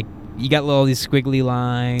feel like you got all these squiggly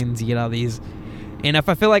lines. You get all these, and if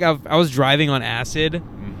I feel like I was driving on acid,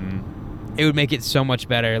 it would make it so much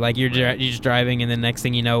better. Like, you're just driving, and the next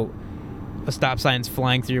thing you know, a stop sign's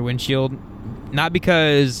flying through your windshield, not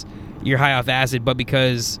because you're high off acid, but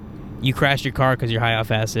because you crashed your car because you're high off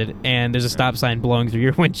acid, and there's a stop sign blowing through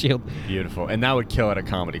your windshield. Beautiful. And that would kill at a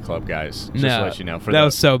comedy club, guys. Just to let you know. That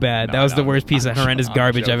was so bad. That was the worst piece of horrendous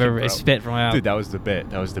garbage I've ever spit from my mouth. Dude, that was the bit.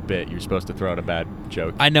 That was the bit. You're supposed to throw out a bad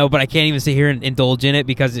joke. I know, but I can't even sit here and indulge in it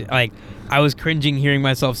because, like, I was cringing hearing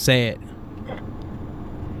myself say it.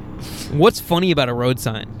 What's funny about a road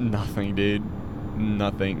sign? Nothing, dude.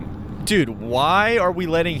 Nothing. Dude, why are we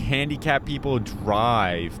letting handicapped people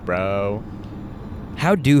drive, bro?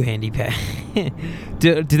 How do handicap?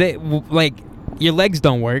 do they, like, your legs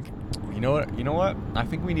don't work? You know what? I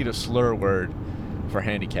think we need a slur word for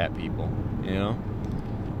handicapped people, you know?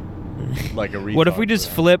 Like a retard. What if we just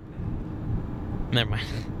flip? Never mind.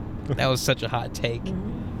 That was such a hot take.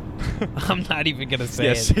 I'm not even gonna say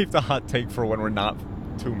Yeah, it. save the hot take for when we're not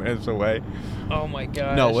 2 minutes away. Oh my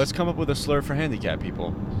gosh. No, let's come up with a slur for handicapped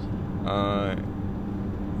people.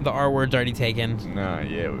 The R word's already taken. Nah,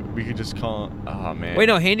 yeah, we could just call. Oh man. Wait,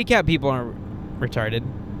 no, handicapped people aren't retarded.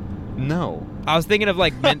 No. I was thinking of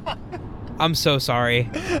like I'm so sorry.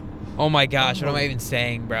 Oh my gosh, what am I even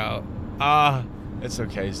saying, bro? It's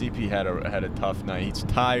okay. ZP had a tough night. He's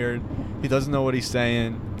tired. He doesn't know what he's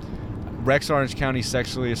saying. Rex Orange County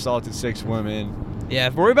sexually assaulted 6 women. Yeah,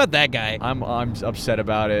 worry about that guy. I'm upset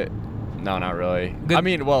about it. No, not really. Good. I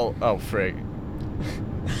mean, well, oh frig.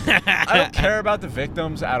 I don't care about the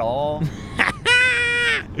victims at all.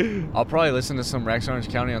 I'll probably listen to some Rex Orange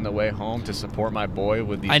County on the way home to support my boy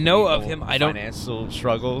with these. I know of legal him. I don't. financial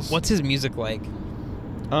struggles. What's his music like?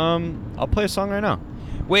 I'll play a song right now.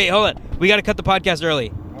 Wait, hold on. We got to cut the podcast early.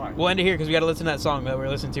 Why? We'll end it here because we got to listen to that song that we were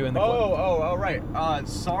listening to in the club. Oh, right.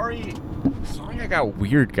 Sorry I got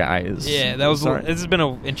weird, guys. Yeah, that was. Sorry. This has been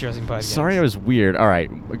an interesting podcast. Sorry I was weird. All right,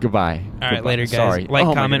 goodbye. All right, Goodbye. later, guys. Sorry. Like, Oh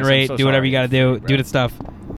my comment, goodness, I'm rate, so do whatever sorry. you got to do. Bro. Do the stuff.